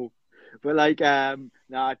that level. But like,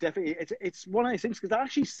 no, definitely, it's one of those things, because I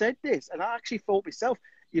actually said this, and I actually thought myself,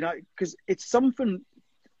 you know, because it's something,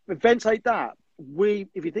 events like that,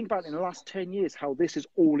 if you think about it, in the last 10 years, how this has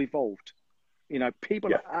all evolved. You know,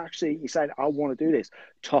 people are actually saying, I want to do this.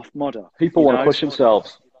 Tough Mudder. People want to push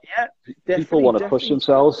themselves. Yeah, people want to push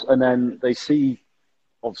themselves, and then they see,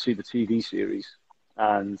 obviously, the TV series,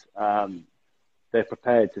 and they're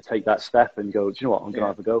prepared to take that step and go, do you know what, I'm going to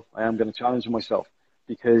have a go. I am going to challenge myself,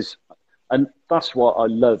 and that's what I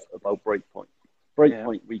love about Breakpoint.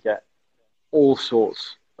 Breakpoint, we get all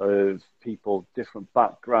sorts of people, different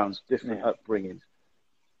backgrounds, different upbringings.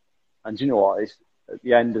 And do you know what? It's at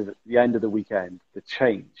the end of the weekend, the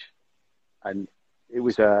change, and it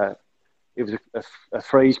was a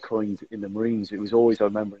phrase coined in the Marines. It was always, I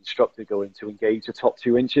remember, instructor going, to engage the top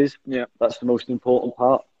 2 inches. Yeah, that's the most important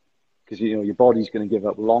part, because you know your body's going to give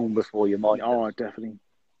up long before your mind. Oh, definitely.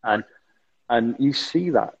 And you see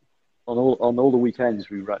that on all the weekends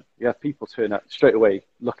we run. You have people turn up straight away,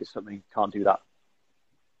 look at something, can't do that.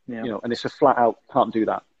 Yeah. You know, and it's a flat out, can't do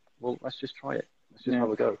that. Well, let's just try it. Let's just have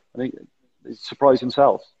a go. I think they surprise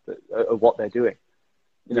themselves at what they're doing.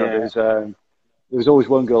 You know, there was always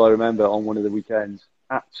one girl I remember on one of the weekends,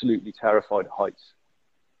 absolutely terrified of heights.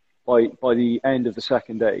 By the end of the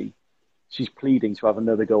second day, she's pleading to have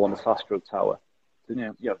another go on the fast stroke tower.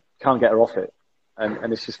 You know, can't get her off it.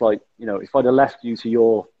 And it's just like, you know, if I'd have left you to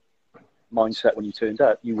your mindset when you turned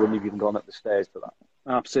up, you wouldn't have even gone up the stairs to that.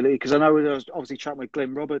 Absolutely, because I know I was obviously chatting with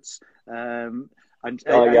Glenn Roberts, and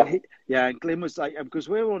Glenn was like, because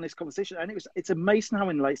we were on this conversation, and it's amazing how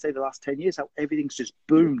in, like, say, the last 10 years, how everything's just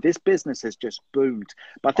boomed. This business has just boomed.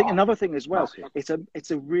 But I think another thing as well, it's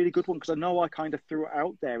a really good one, because I know I kind of threw it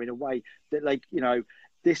out there in a way that, like, you know,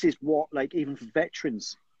 this is what, like, even for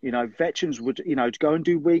veterans, you know, veterans would, you know, go and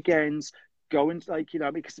do weekends, go and, like, you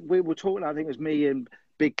know, because we were talking, I think it was me and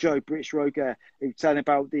Big Joe, British Roger, saying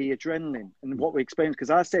about the adrenaline and what we experienced.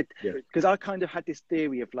 Because I said, because I kind of had this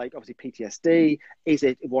theory of, like, obviously PTSD, is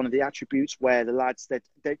it one of the attributes where the lads that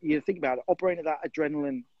you think about it, operating at that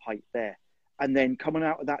adrenaline height there, and then coming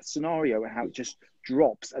out of that scenario and how it just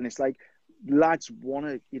drops, and it's like, lads want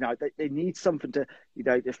to, you know, they need something to, you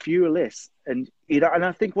know, to fuel this, and, you know, and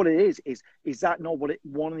I think what it is that not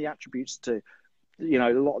one of the attributes to, you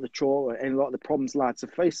know, a lot of the trauma and a lot of the problems lads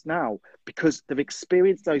have faced now, because they've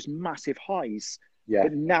experienced those massive highs.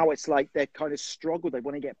 But now it's like they're kind of struggle. They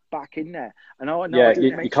want to get back in there. And I know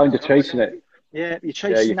you're kind of chasing it. Yeah, you're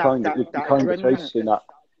chasing that that.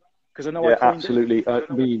 Because I know absolutely.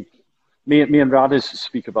 Me and Radders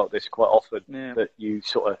speak about this quite often. That you're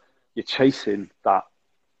chasing that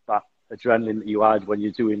adrenaline that you had when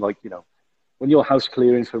you're doing, like, you know, when you're house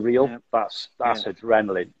clearing for real. That's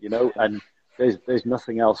adrenaline, you know, and there's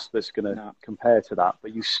nothing else that's going to compare to that,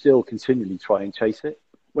 but you still continually try and chase it.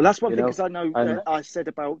 Well, that's one you thing, know. because I know And I said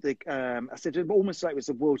about I said it almost like it was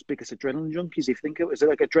the world's biggest adrenaline junkies. If you think it was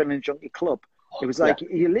like adrenaline junkie club, it was yeah, like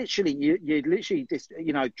you literally just,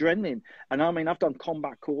 adrenaline. And I mean, I've done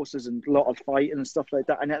combat courses and a lot of fighting and stuff like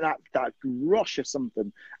that, and that rush of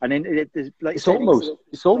something, and then like you it's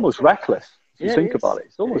said, almost reckless if you yeah, it think is, about it.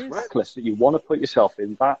 It's almost it is, reckless that you want to put yourself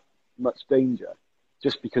in that much danger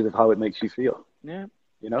just because of how it makes you feel. yeah.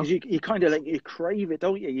 You know. Because you kind of like, you crave it,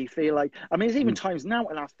 don't you? You feel like, I mean, there's even times now,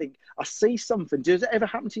 and I think I see something. Does it ever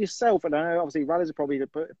happen to yourself? And I know obviously Radders are probably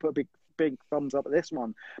put a big thumbs up at this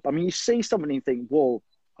one. But I mean, you see something and you think, whoa,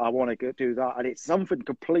 I want to go do that, and it's something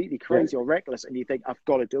completely crazy or reckless, and you think, I've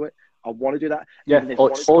got to do it. I want to do that. Yeah,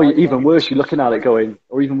 or even worse, you're looking at it going,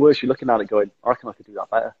 I reckon I could do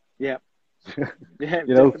that better. Yeah, yeah,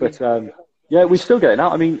 you know. But yeah, we're still getting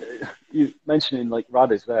out. I mean, you mentioning like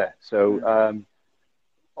Radders there, so.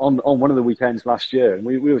 On one of the weekends last year, and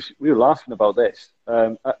we were laughing about this.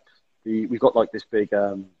 We've got like this big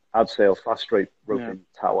abseil fast rope roping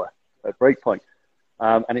tower at Breakpoint,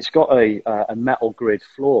 and it's got a metal grid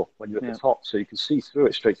floor when you're at the top, so you can see through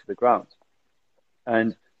it straight to the ground.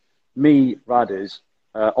 And me, Radders,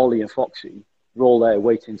 Ollie, and Foxy were all there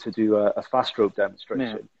waiting to do a fast rope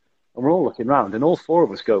demonstration, and we're all looking around, and all four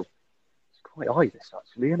of us go, "It's quite high, this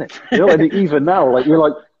actually, isn't it?" You know, and even now, like we're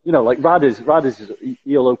like. You know, like Radders is,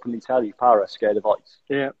 he'll openly tell you, Para, scared of heights.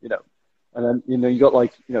 Yeah. You know, and then, you got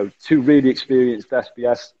like, two really experienced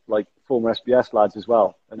SBS, like former SBS lads as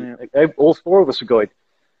well. And all four of us are going,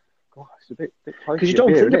 God, it's a bit high. Because you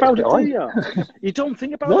don't think about it, do you? You don't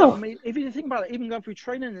think about it. I mean, if you think about it, even going through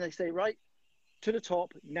training and they say, right, to the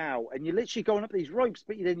top now, and you're literally going up these ropes,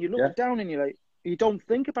 but then you look down and you're like, you don't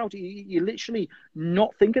think about it. You're literally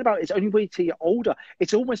not thinking about it. It's only wait till you're older.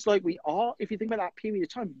 It's almost like we are, if you think about that period of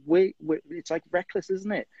time, it's like reckless,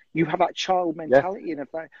 isn't it? You have that child mentality, and the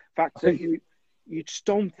fact that you just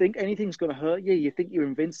don't think anything's going to hurt you. You think you're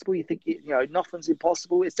invincible. You think nothing's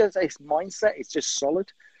impossible. It's just this mindset. It's just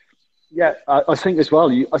solid. Yeah, I think as well.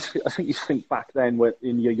 I think you think back then, when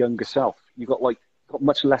in your younger self, you got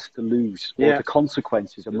much less to lose, or the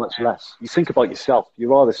consequences are much less. You think about yourself.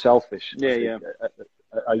 You're rather selfish. At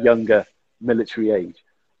a younger military age,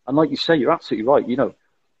 and like you say, you're absolutely right.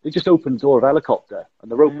 They just open the door of a helicopter, and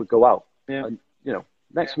the rope would go out. Yeah. And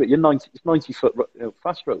next to it, it's 90-foot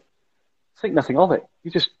fast rope. Think nothing of it.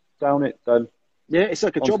 You just down it, done. Yeah, it's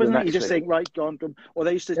like a job, isn't it? You just think, right, gone. Or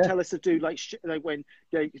they used to tell us to do like when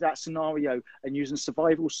that scenario and using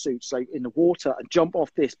survival suits like in the water and jump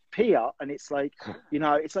off this pier, and it's like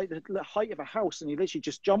it's like the height of a house, and you literally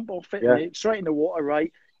just jump off it and straight in the water,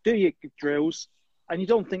 right? Do your drills, and you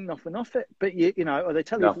don't think nothing of it. But or they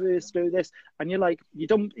tell you to do this, and you're like, you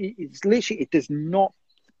don't. It's literally, it does not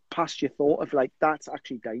pass your thought of like that's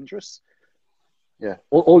actually dangerous. Yeah,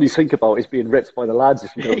 all you think about is being ripped by the lads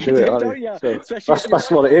if you don't do it. So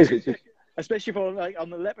that's what it is. It's just... Especially for like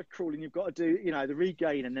on the leopard crawl, and you've got to do the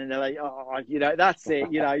regain, and then they're like, that's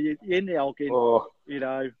it. You're in the Elgin.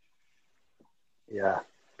 Yeah.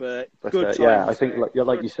 But good time. I think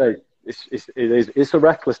like you say, it's a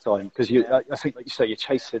reckless time because I think like you say, you're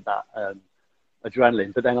chasing that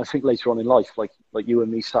adrenaline, but then I think later on in life, like you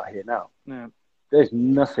and me sat here now, there's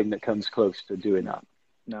nothing that comes close to doing that.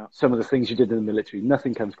 No. Some of the things you did in the military,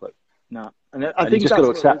 nothing comes close. No. And I think you just got to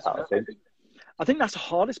accept that, I think that's the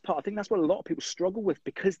hardest part. I think that's what a lot of people struggle with,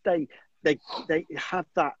 because they have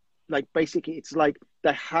that, like, basically it's like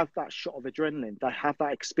they have that shot of adrenaline, they have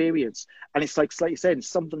that experience, and it's like you said, it's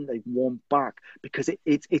something they want back because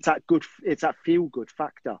it's that feel good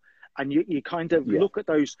factor, and you kind of look at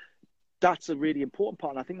those. That's a really important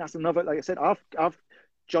part, and I think that's another. Like I said, I've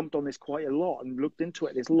jumped on this quite a lot and looked into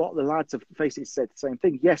it. There's a lot of the lads have basically said the same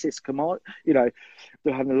thing. Yes, it's command. They're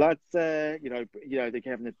having the lads there. They're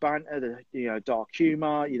having the banter, the dark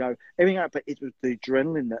humor. Everything like that. But it was the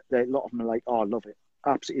adrenaline that a lot of them are like, oh, I love it,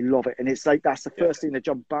 absolutely love it. And it's like that's the first thing they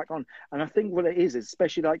jump back on. And I think what it is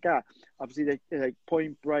especially like that. Obviously, they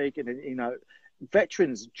Point Break and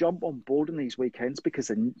veterans jump on board on these weekends because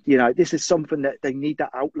this is something that they need, that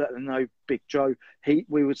outlet. And I know Big Joe,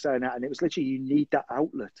 we were saying that, and it was literally, you need that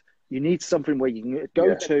outlet. You need something where you can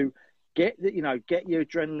go to get your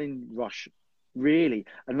adrenaline rush, really.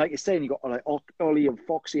 And like you're saying, you got like Ollie and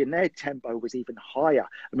Foxy, and their tempo was even higher.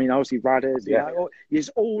 I mean, obviously Radders, it's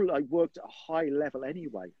all like worked at a high level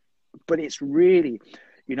anyway. But it's really,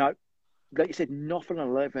 like you said, nothing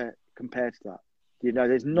will ever compare to that.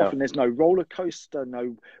 There's nothing. There's no roller coaster,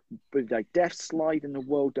 no like death slide in the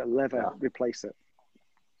world that'll ever replace it.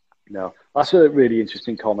 No, that's a really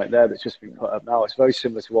interesting comment there that's just been put up now. It's very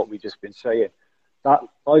similar to what we've just been saying. That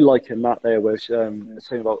I liken that there was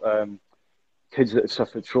saying about kids that have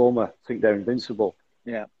suffered trauma think they're invincible.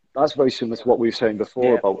 Yeah. That's very similar to what we were saying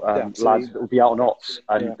before about lads that will be out on ops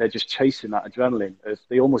and they're just chasing that adrenaline.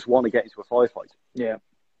 They almost want to get into a firefight. Yeah.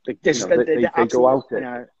 They go out there. You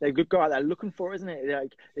know, they could go out there looking for it, isn't it?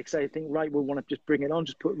 Like they say, think, right, we want to just bring it on,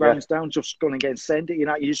 just put rounds down, just go and get and send it. You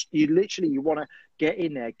know, you want to get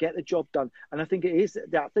in there, get the job done. And I think it is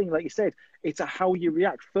that thing, like you said, it's a how you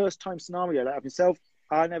react. First time scenario, like myself,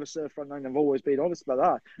 I never served frontline. I've always been honest about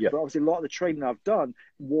that. Yeah. But obviously, a lot of the training I've done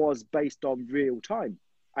was based on real time.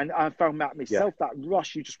 And I found that myself, that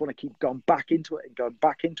rush, you just want to keep going back into it and going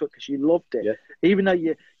back into it because you loved it. Yeah. Even though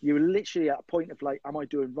you were literally at a point of like, am I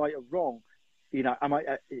doing right or wrong? You know,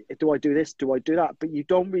 do I do this? Do I do that? But you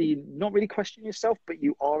not really question yourself, but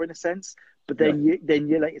you are in a sense. But then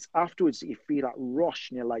you're like, it's afterwards that you feel that rush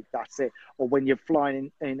and you're like, that's it. Or when you're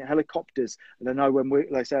flying in helicopters. And I know when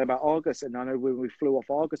like I said about Argus, and I know when we flew off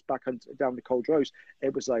Argus back down to Culdrose,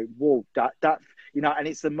 it was like, whoa, that, you know, and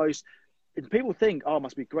it's the most, people think, oh, it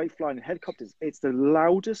must be great flying in helicopters. It's the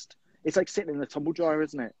loudest. It's like sitting in a tumble dryer,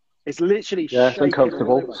 isn't it? It's literally it's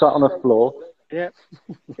uncomfortable. Sat on the floor. Yeah,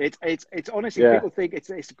 it's honestly, people think it's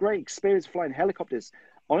a great experience flying helicopters.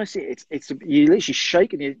 Honestly, it's you literally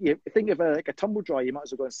shake and you think of like a tumble dryer. You might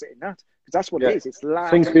as well go and sit in that because that's what it is. It's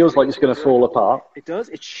loud. Thing feels like it's going to fall apart. It does.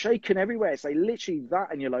 It's shaking everywhere. It's like literally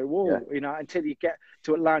that, and you're like, whoa, you know, until you get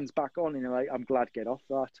to it lands back on, and you're like, I'm glad to get off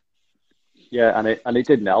that. Yeah, and it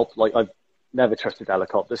didn't help. Like I've never trusted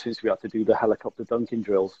helicopters since we had to do the helicopter dunking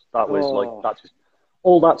drills. That was like that. Just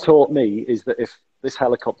all that taught me is that if this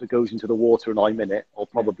helicopter goes into the water and I'm in it, I'll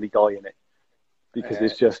probably die in it because it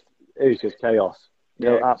was just chaos. You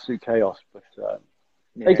know, absolute chaos. But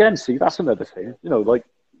again, see, that's another thing. You know, like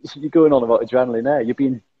you're going on about adrenaline there. You're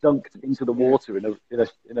being dunked into the water in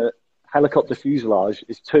a helicopter fuselage.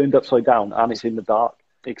 It's turned upside down and it's in the dark.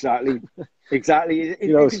 Exactly. If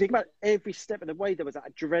you think about every step of the way, there was that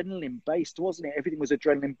adrenaline based, wasn't it? Everything was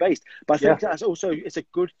adrenaline based. But I think that's also, it's a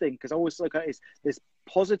good thing because I always look at it as there's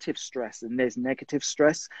positive stress and there's negative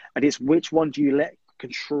stress, and it's which one do you let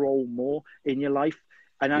control more in your life?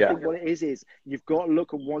 And I think what it is you've got to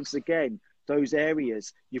look at, once again, those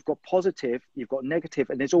areas. You've got positive, you've got negative,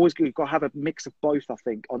 and there's always, you've got to have a mix of both, I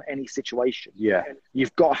think, on any situation. Yeah.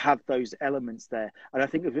 You've got to have those elements there. And I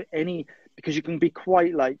think of because you can be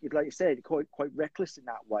quite, like you said, quite reckless in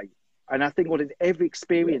that way. And I think in every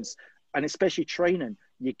experience, and especially training,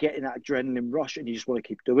 you're getting that adrenaline rush and you just want to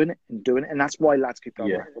keep doing it. And that's why lads keep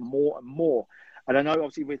going for more and more. And I know,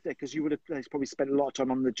 obviously, because you would have probably spent a lot of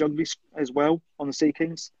time on the Junglies as well, on the Sea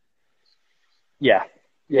Kings. Yeah.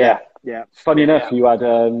 Funny enough, you had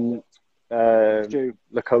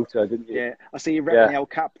Lakota, didn't you? Yeah, I see you repping the El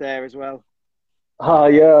Cap there as well.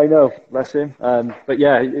 Yeah, I know, bless him. But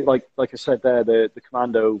yeah, like I said there, the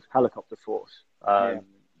Commando Helicopter Force.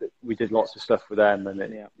 We did lots of stuff with them, and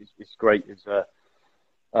it's great. They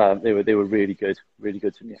were really good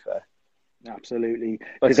to be fair. Absolutely.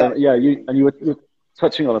 But you were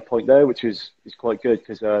touching on a point there, which is quite good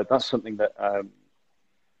because that's something that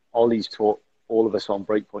Ollie's taught all of us on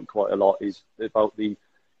Breakpoint quite a lot, is about the,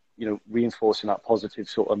 you know, reinforcing that positive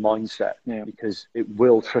sort of mindset because it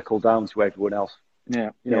will trickle down to everyone else.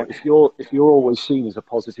 You know, if you're always seen as a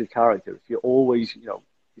positive character, if you're always, you know,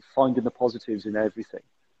 you're finding the positives in everything,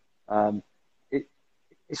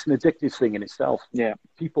 it's an addictive thing in itself. Yeah,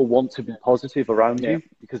 people want to be positive around you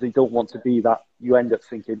because they don't want to be that. You end up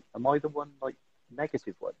thinking, am I the one, like,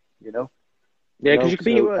 negative one? You know. Yeah, because you can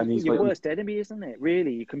be your worst enemy, isn't it?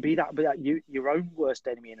 Really, you can be your own worst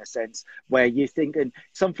enemy in a sense, where you're thinking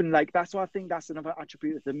something like that. So I think that's another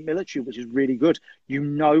attribute of the military, which is really good. You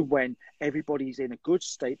know when everybody's in a good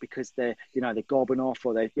state because they're gobbing off,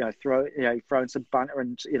 or they're throwing some banter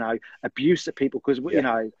and abuse at people because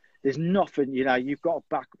there's nothing, you've got to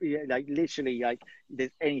back, literally,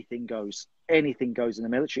 there's anything goes in the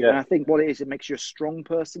military. And I think what it is, it makes you a strong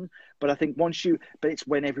person. But I think but it's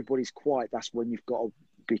when everybody's quiet, that's when you've got to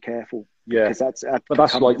be careful. Yeah. Because that's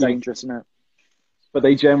like dangerous, isn't it? But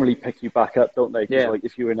they generally pick you back up, don't they? Because like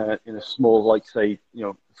if you're in a small, like say,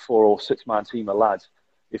 4 or 6 man team of lads,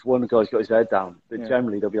 if one guy's got his head down, then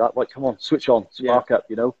generally they'll be like, right, come on, switch on, spark up,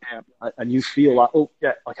 and you feel like,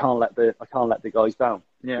 I can't let the guys down.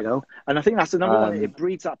 Yeah. And I think that's another one. It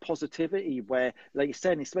breeds that positivity where, like you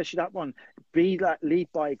said, especially that one, lead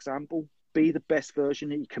by example, be the best version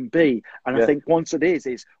that you can be. And I think once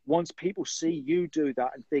once people see you do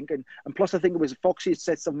that and think, and plus I think it was Foxy had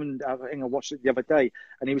said something, I think I watched it the other day,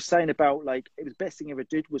 and he was saying about, like, it was the best thing he ever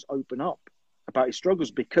did was open up about his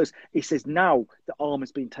struggles, because he says now the arm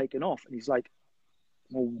has been taken off, and he's like,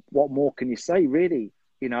 well, what more can you say, really?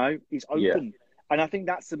 He's open. And I think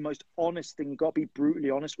that's the most honest thing. You've got to be brutally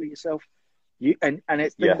honest with yourself. And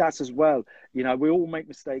it's think that's as well. You know, we all make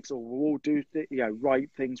mistakes, or we all do right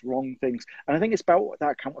things, wrong things, and I think it's about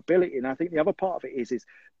that accountability. And I think the other part of it is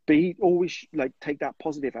be always like take that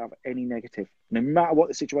positive out of any negative, no matter what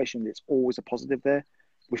the situation. It's always a positive there.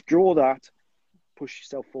 Withdraw that, push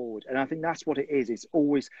yourself forward, and I think that's what it is. It's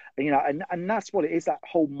always and that's what it is. That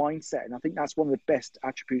whole mindset, and I think that's one of the best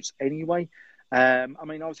attributes anyway. I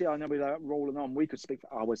mean, obviously, I know we're rolling on. We could speak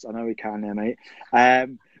for hours. I know we can there, mate.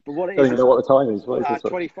 But what it is, I don't even know what the time is. What is this?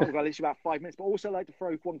 25. We've got literally about 5 minutes. But also, I'd like to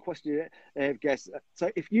throw one question at guests. So,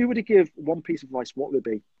 if you were to give one piece of advice, what would it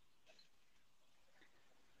be?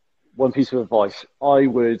 One piece of advice, my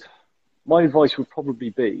advice would probably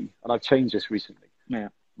be, and I've changed this recently. Yeah.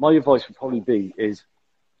 My advice would probably be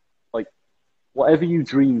like, whatever you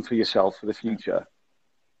dream for yourself for the future,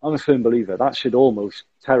 I'm a firm believer that should almost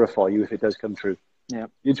terrify you if it does come true. Yeah.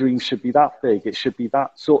 Your dreams should be that big. It should be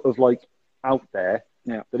that sort of like out there.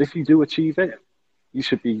 Yeah. That if you do achieve it, you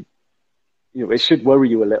should be, it should worry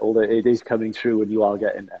you a little that it is coming true and you are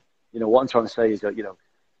getting there. What I'm trying to say is that, you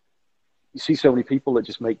see so many people that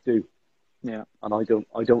just make do. Yeah. And I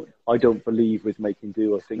don't believe with making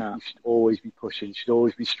do. I think you should always be pushing, you should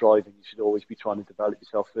always be striving, you should always be trying to develop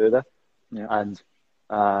yourself further. Yeah. And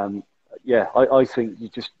I think you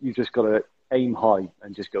just got to aim high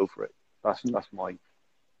and just go for it. That's mine.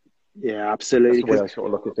 Yeah, absolutely. That's the way I sort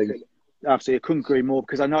of look at things. Absolutely, I couldn't agree more,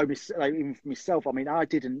 because I know, like, even for myself, I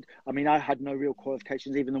had no real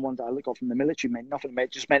qualifications. Even the ones that I got from the military meant nothing.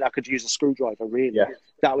 It just meant I could use a screwdriver, really. Yeah.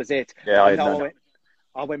 That was it. Yeah,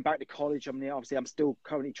 I went back to college. I mean, obviously, I'm still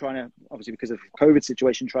currently trying to, obviously, because of the COVID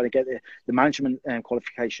situation, trying to get the management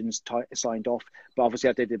qualifications signed off. But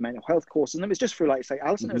obviously, I did the mental health course. And it was just through, like, say,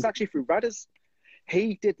 Alison. It was actually through Radders.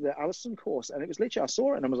 He did the Alison course, and it was literally, I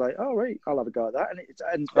saw it and I was like, oh, right, I'll have a go at that.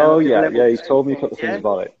 He's told me a couple of things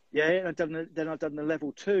about it. Yeah, and I've done the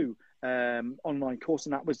level 2 online course,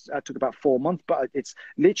 and that took about 4 months. But it's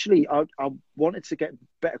literally, I wanted to get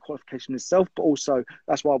better qualification myself, but also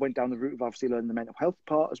that's why I went down the route of obviously learning the mental health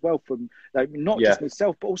part as well, from not just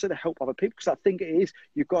myself, but also to help other people. Because I think it is,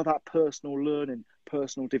 you've got that personal learning,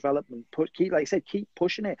 personal development. Keep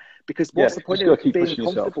pushing it, because what's the point of being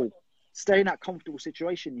comfortable? Stay in that comfortable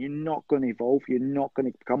situation. You're not going to evolve. You're not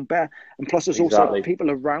going to become better. And plus, there's also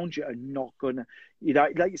people around you are not going to,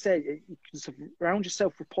 like you said, you can surround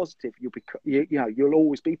yourself with positive. You'll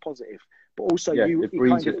always be positive. But also, you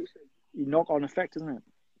knock on effect, isn't it?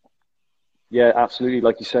 Yeah, absolutely.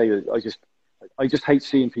 Like you say, I just hate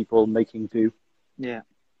seeing people making do. Yeah.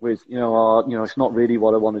 With it's not really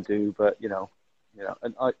what I want to do, but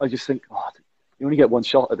and I just think, you only get one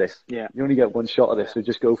shot at this. Yeah. You only get one shot at this, so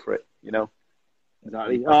just go for it,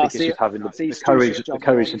 Exactly. I think it's just having the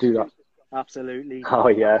courage to do that. Absolutely. Oh,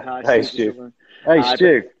 yeah. Hey, Stu. Hey,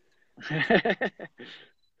 Stu.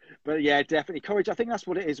 But yeah, definitely courage. I think that's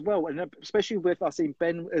what it is. Well, and especially with, I've seen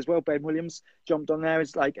Ben as well. Ben Williams jumped on there.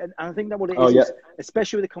 It's like, and I think that what it is,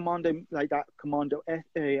 especially with the commando, like that commando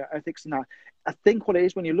ethics and that. I think what it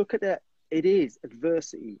is, when you look at it, it is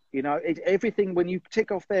adversity. Everything, when you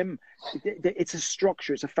tick off them, it's a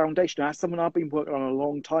structure, it's a foundation. That's something I've been working on a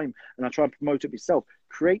long time, and I try and promote it myself.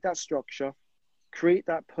 Create that structure, create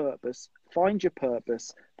that purpose, find your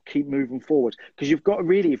purpose, keep moving forward. Because you've got to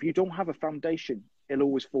really, if you don't have a foundation, it'll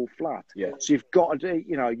always fall flat. Yeah. So you've got to do,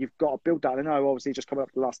 you've got to build that. I know, obviously, just coming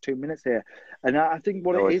up the last 2 minutes here, and I think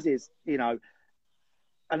what it is, and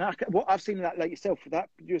what I've seen that, like yourself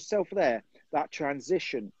there, that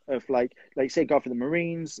transition of like you say, go for the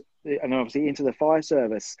Marines and obviously into the fire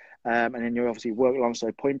service, and then you obviously work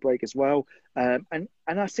alongside Point Break as well, and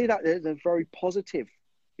I see that there's a very positive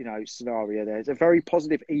scenario there. It's a very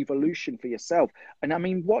positive evolution for yourself. And I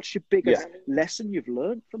mean, what's your biggest lesson you've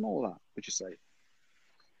learned from all that, would you say?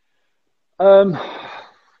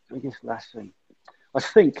 Biggest lesson, I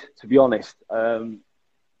think, to be honest, having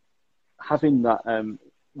that,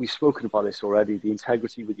 we've spoken about this already, the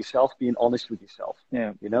integrity with yourself, being honest with yourself.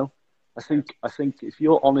 Yeah. I think if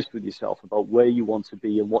you're honest with yourself about where you want to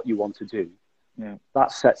be and what you want to do,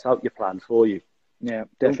 that sets out your plan for you. Yeah,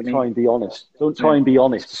 definitely. Don't try and be honest. Don't try and be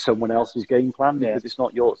honest to someone else's game plan, because it's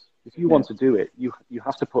not yours. If you want to do it, you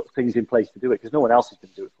have to put things in place to do it, because no one else is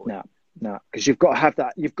going to do it for you. No, because you've got to have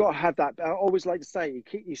that. You've got to have that. I always like to say,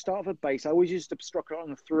 you start with a base. I always used to structure it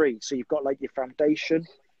on 3. So you've got like your foundation.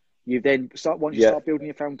 You then start, once you start building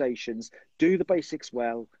your foundations, do the basics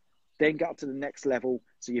well, then get up to the next level.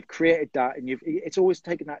 So you've created that, and it's always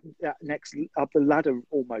taken that next up the ladder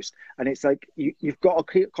almost. And it's like you've got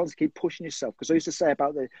to constantly keep pushing yourself. Because I used to say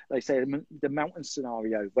about the mountain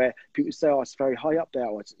scenario, where people say, "Oh, it's very high up there,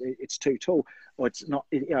 or it's too tall, or it's not."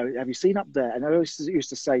 Have you seen up there? And I always used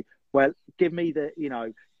to say, "Well, give me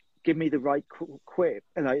give me the right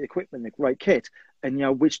equipment, the right kit,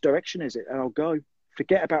 and which direction is it, and I'll go.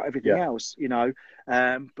 Forget about everything else,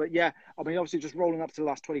 But yeah, I mean, obviously, just rolling up to the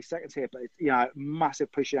last 20 seconds here, but massive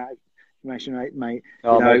appreciation, mate.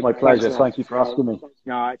 Oh, mate, my pleasure. Thank you for asking me.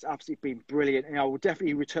 No, it's absolutely been brilliant, and I will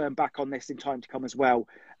definitely return back on this in time to come as well.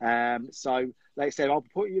 So, like I said, I'll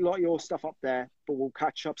put a lot of your stuff up there, but we'll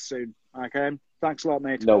catch up soon. Okay, thanks a lot,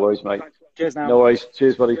 mate. No worries, mate. Cheers now. No worries.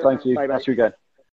 Cheers, buddy. Thank you. Bye, Catch you again.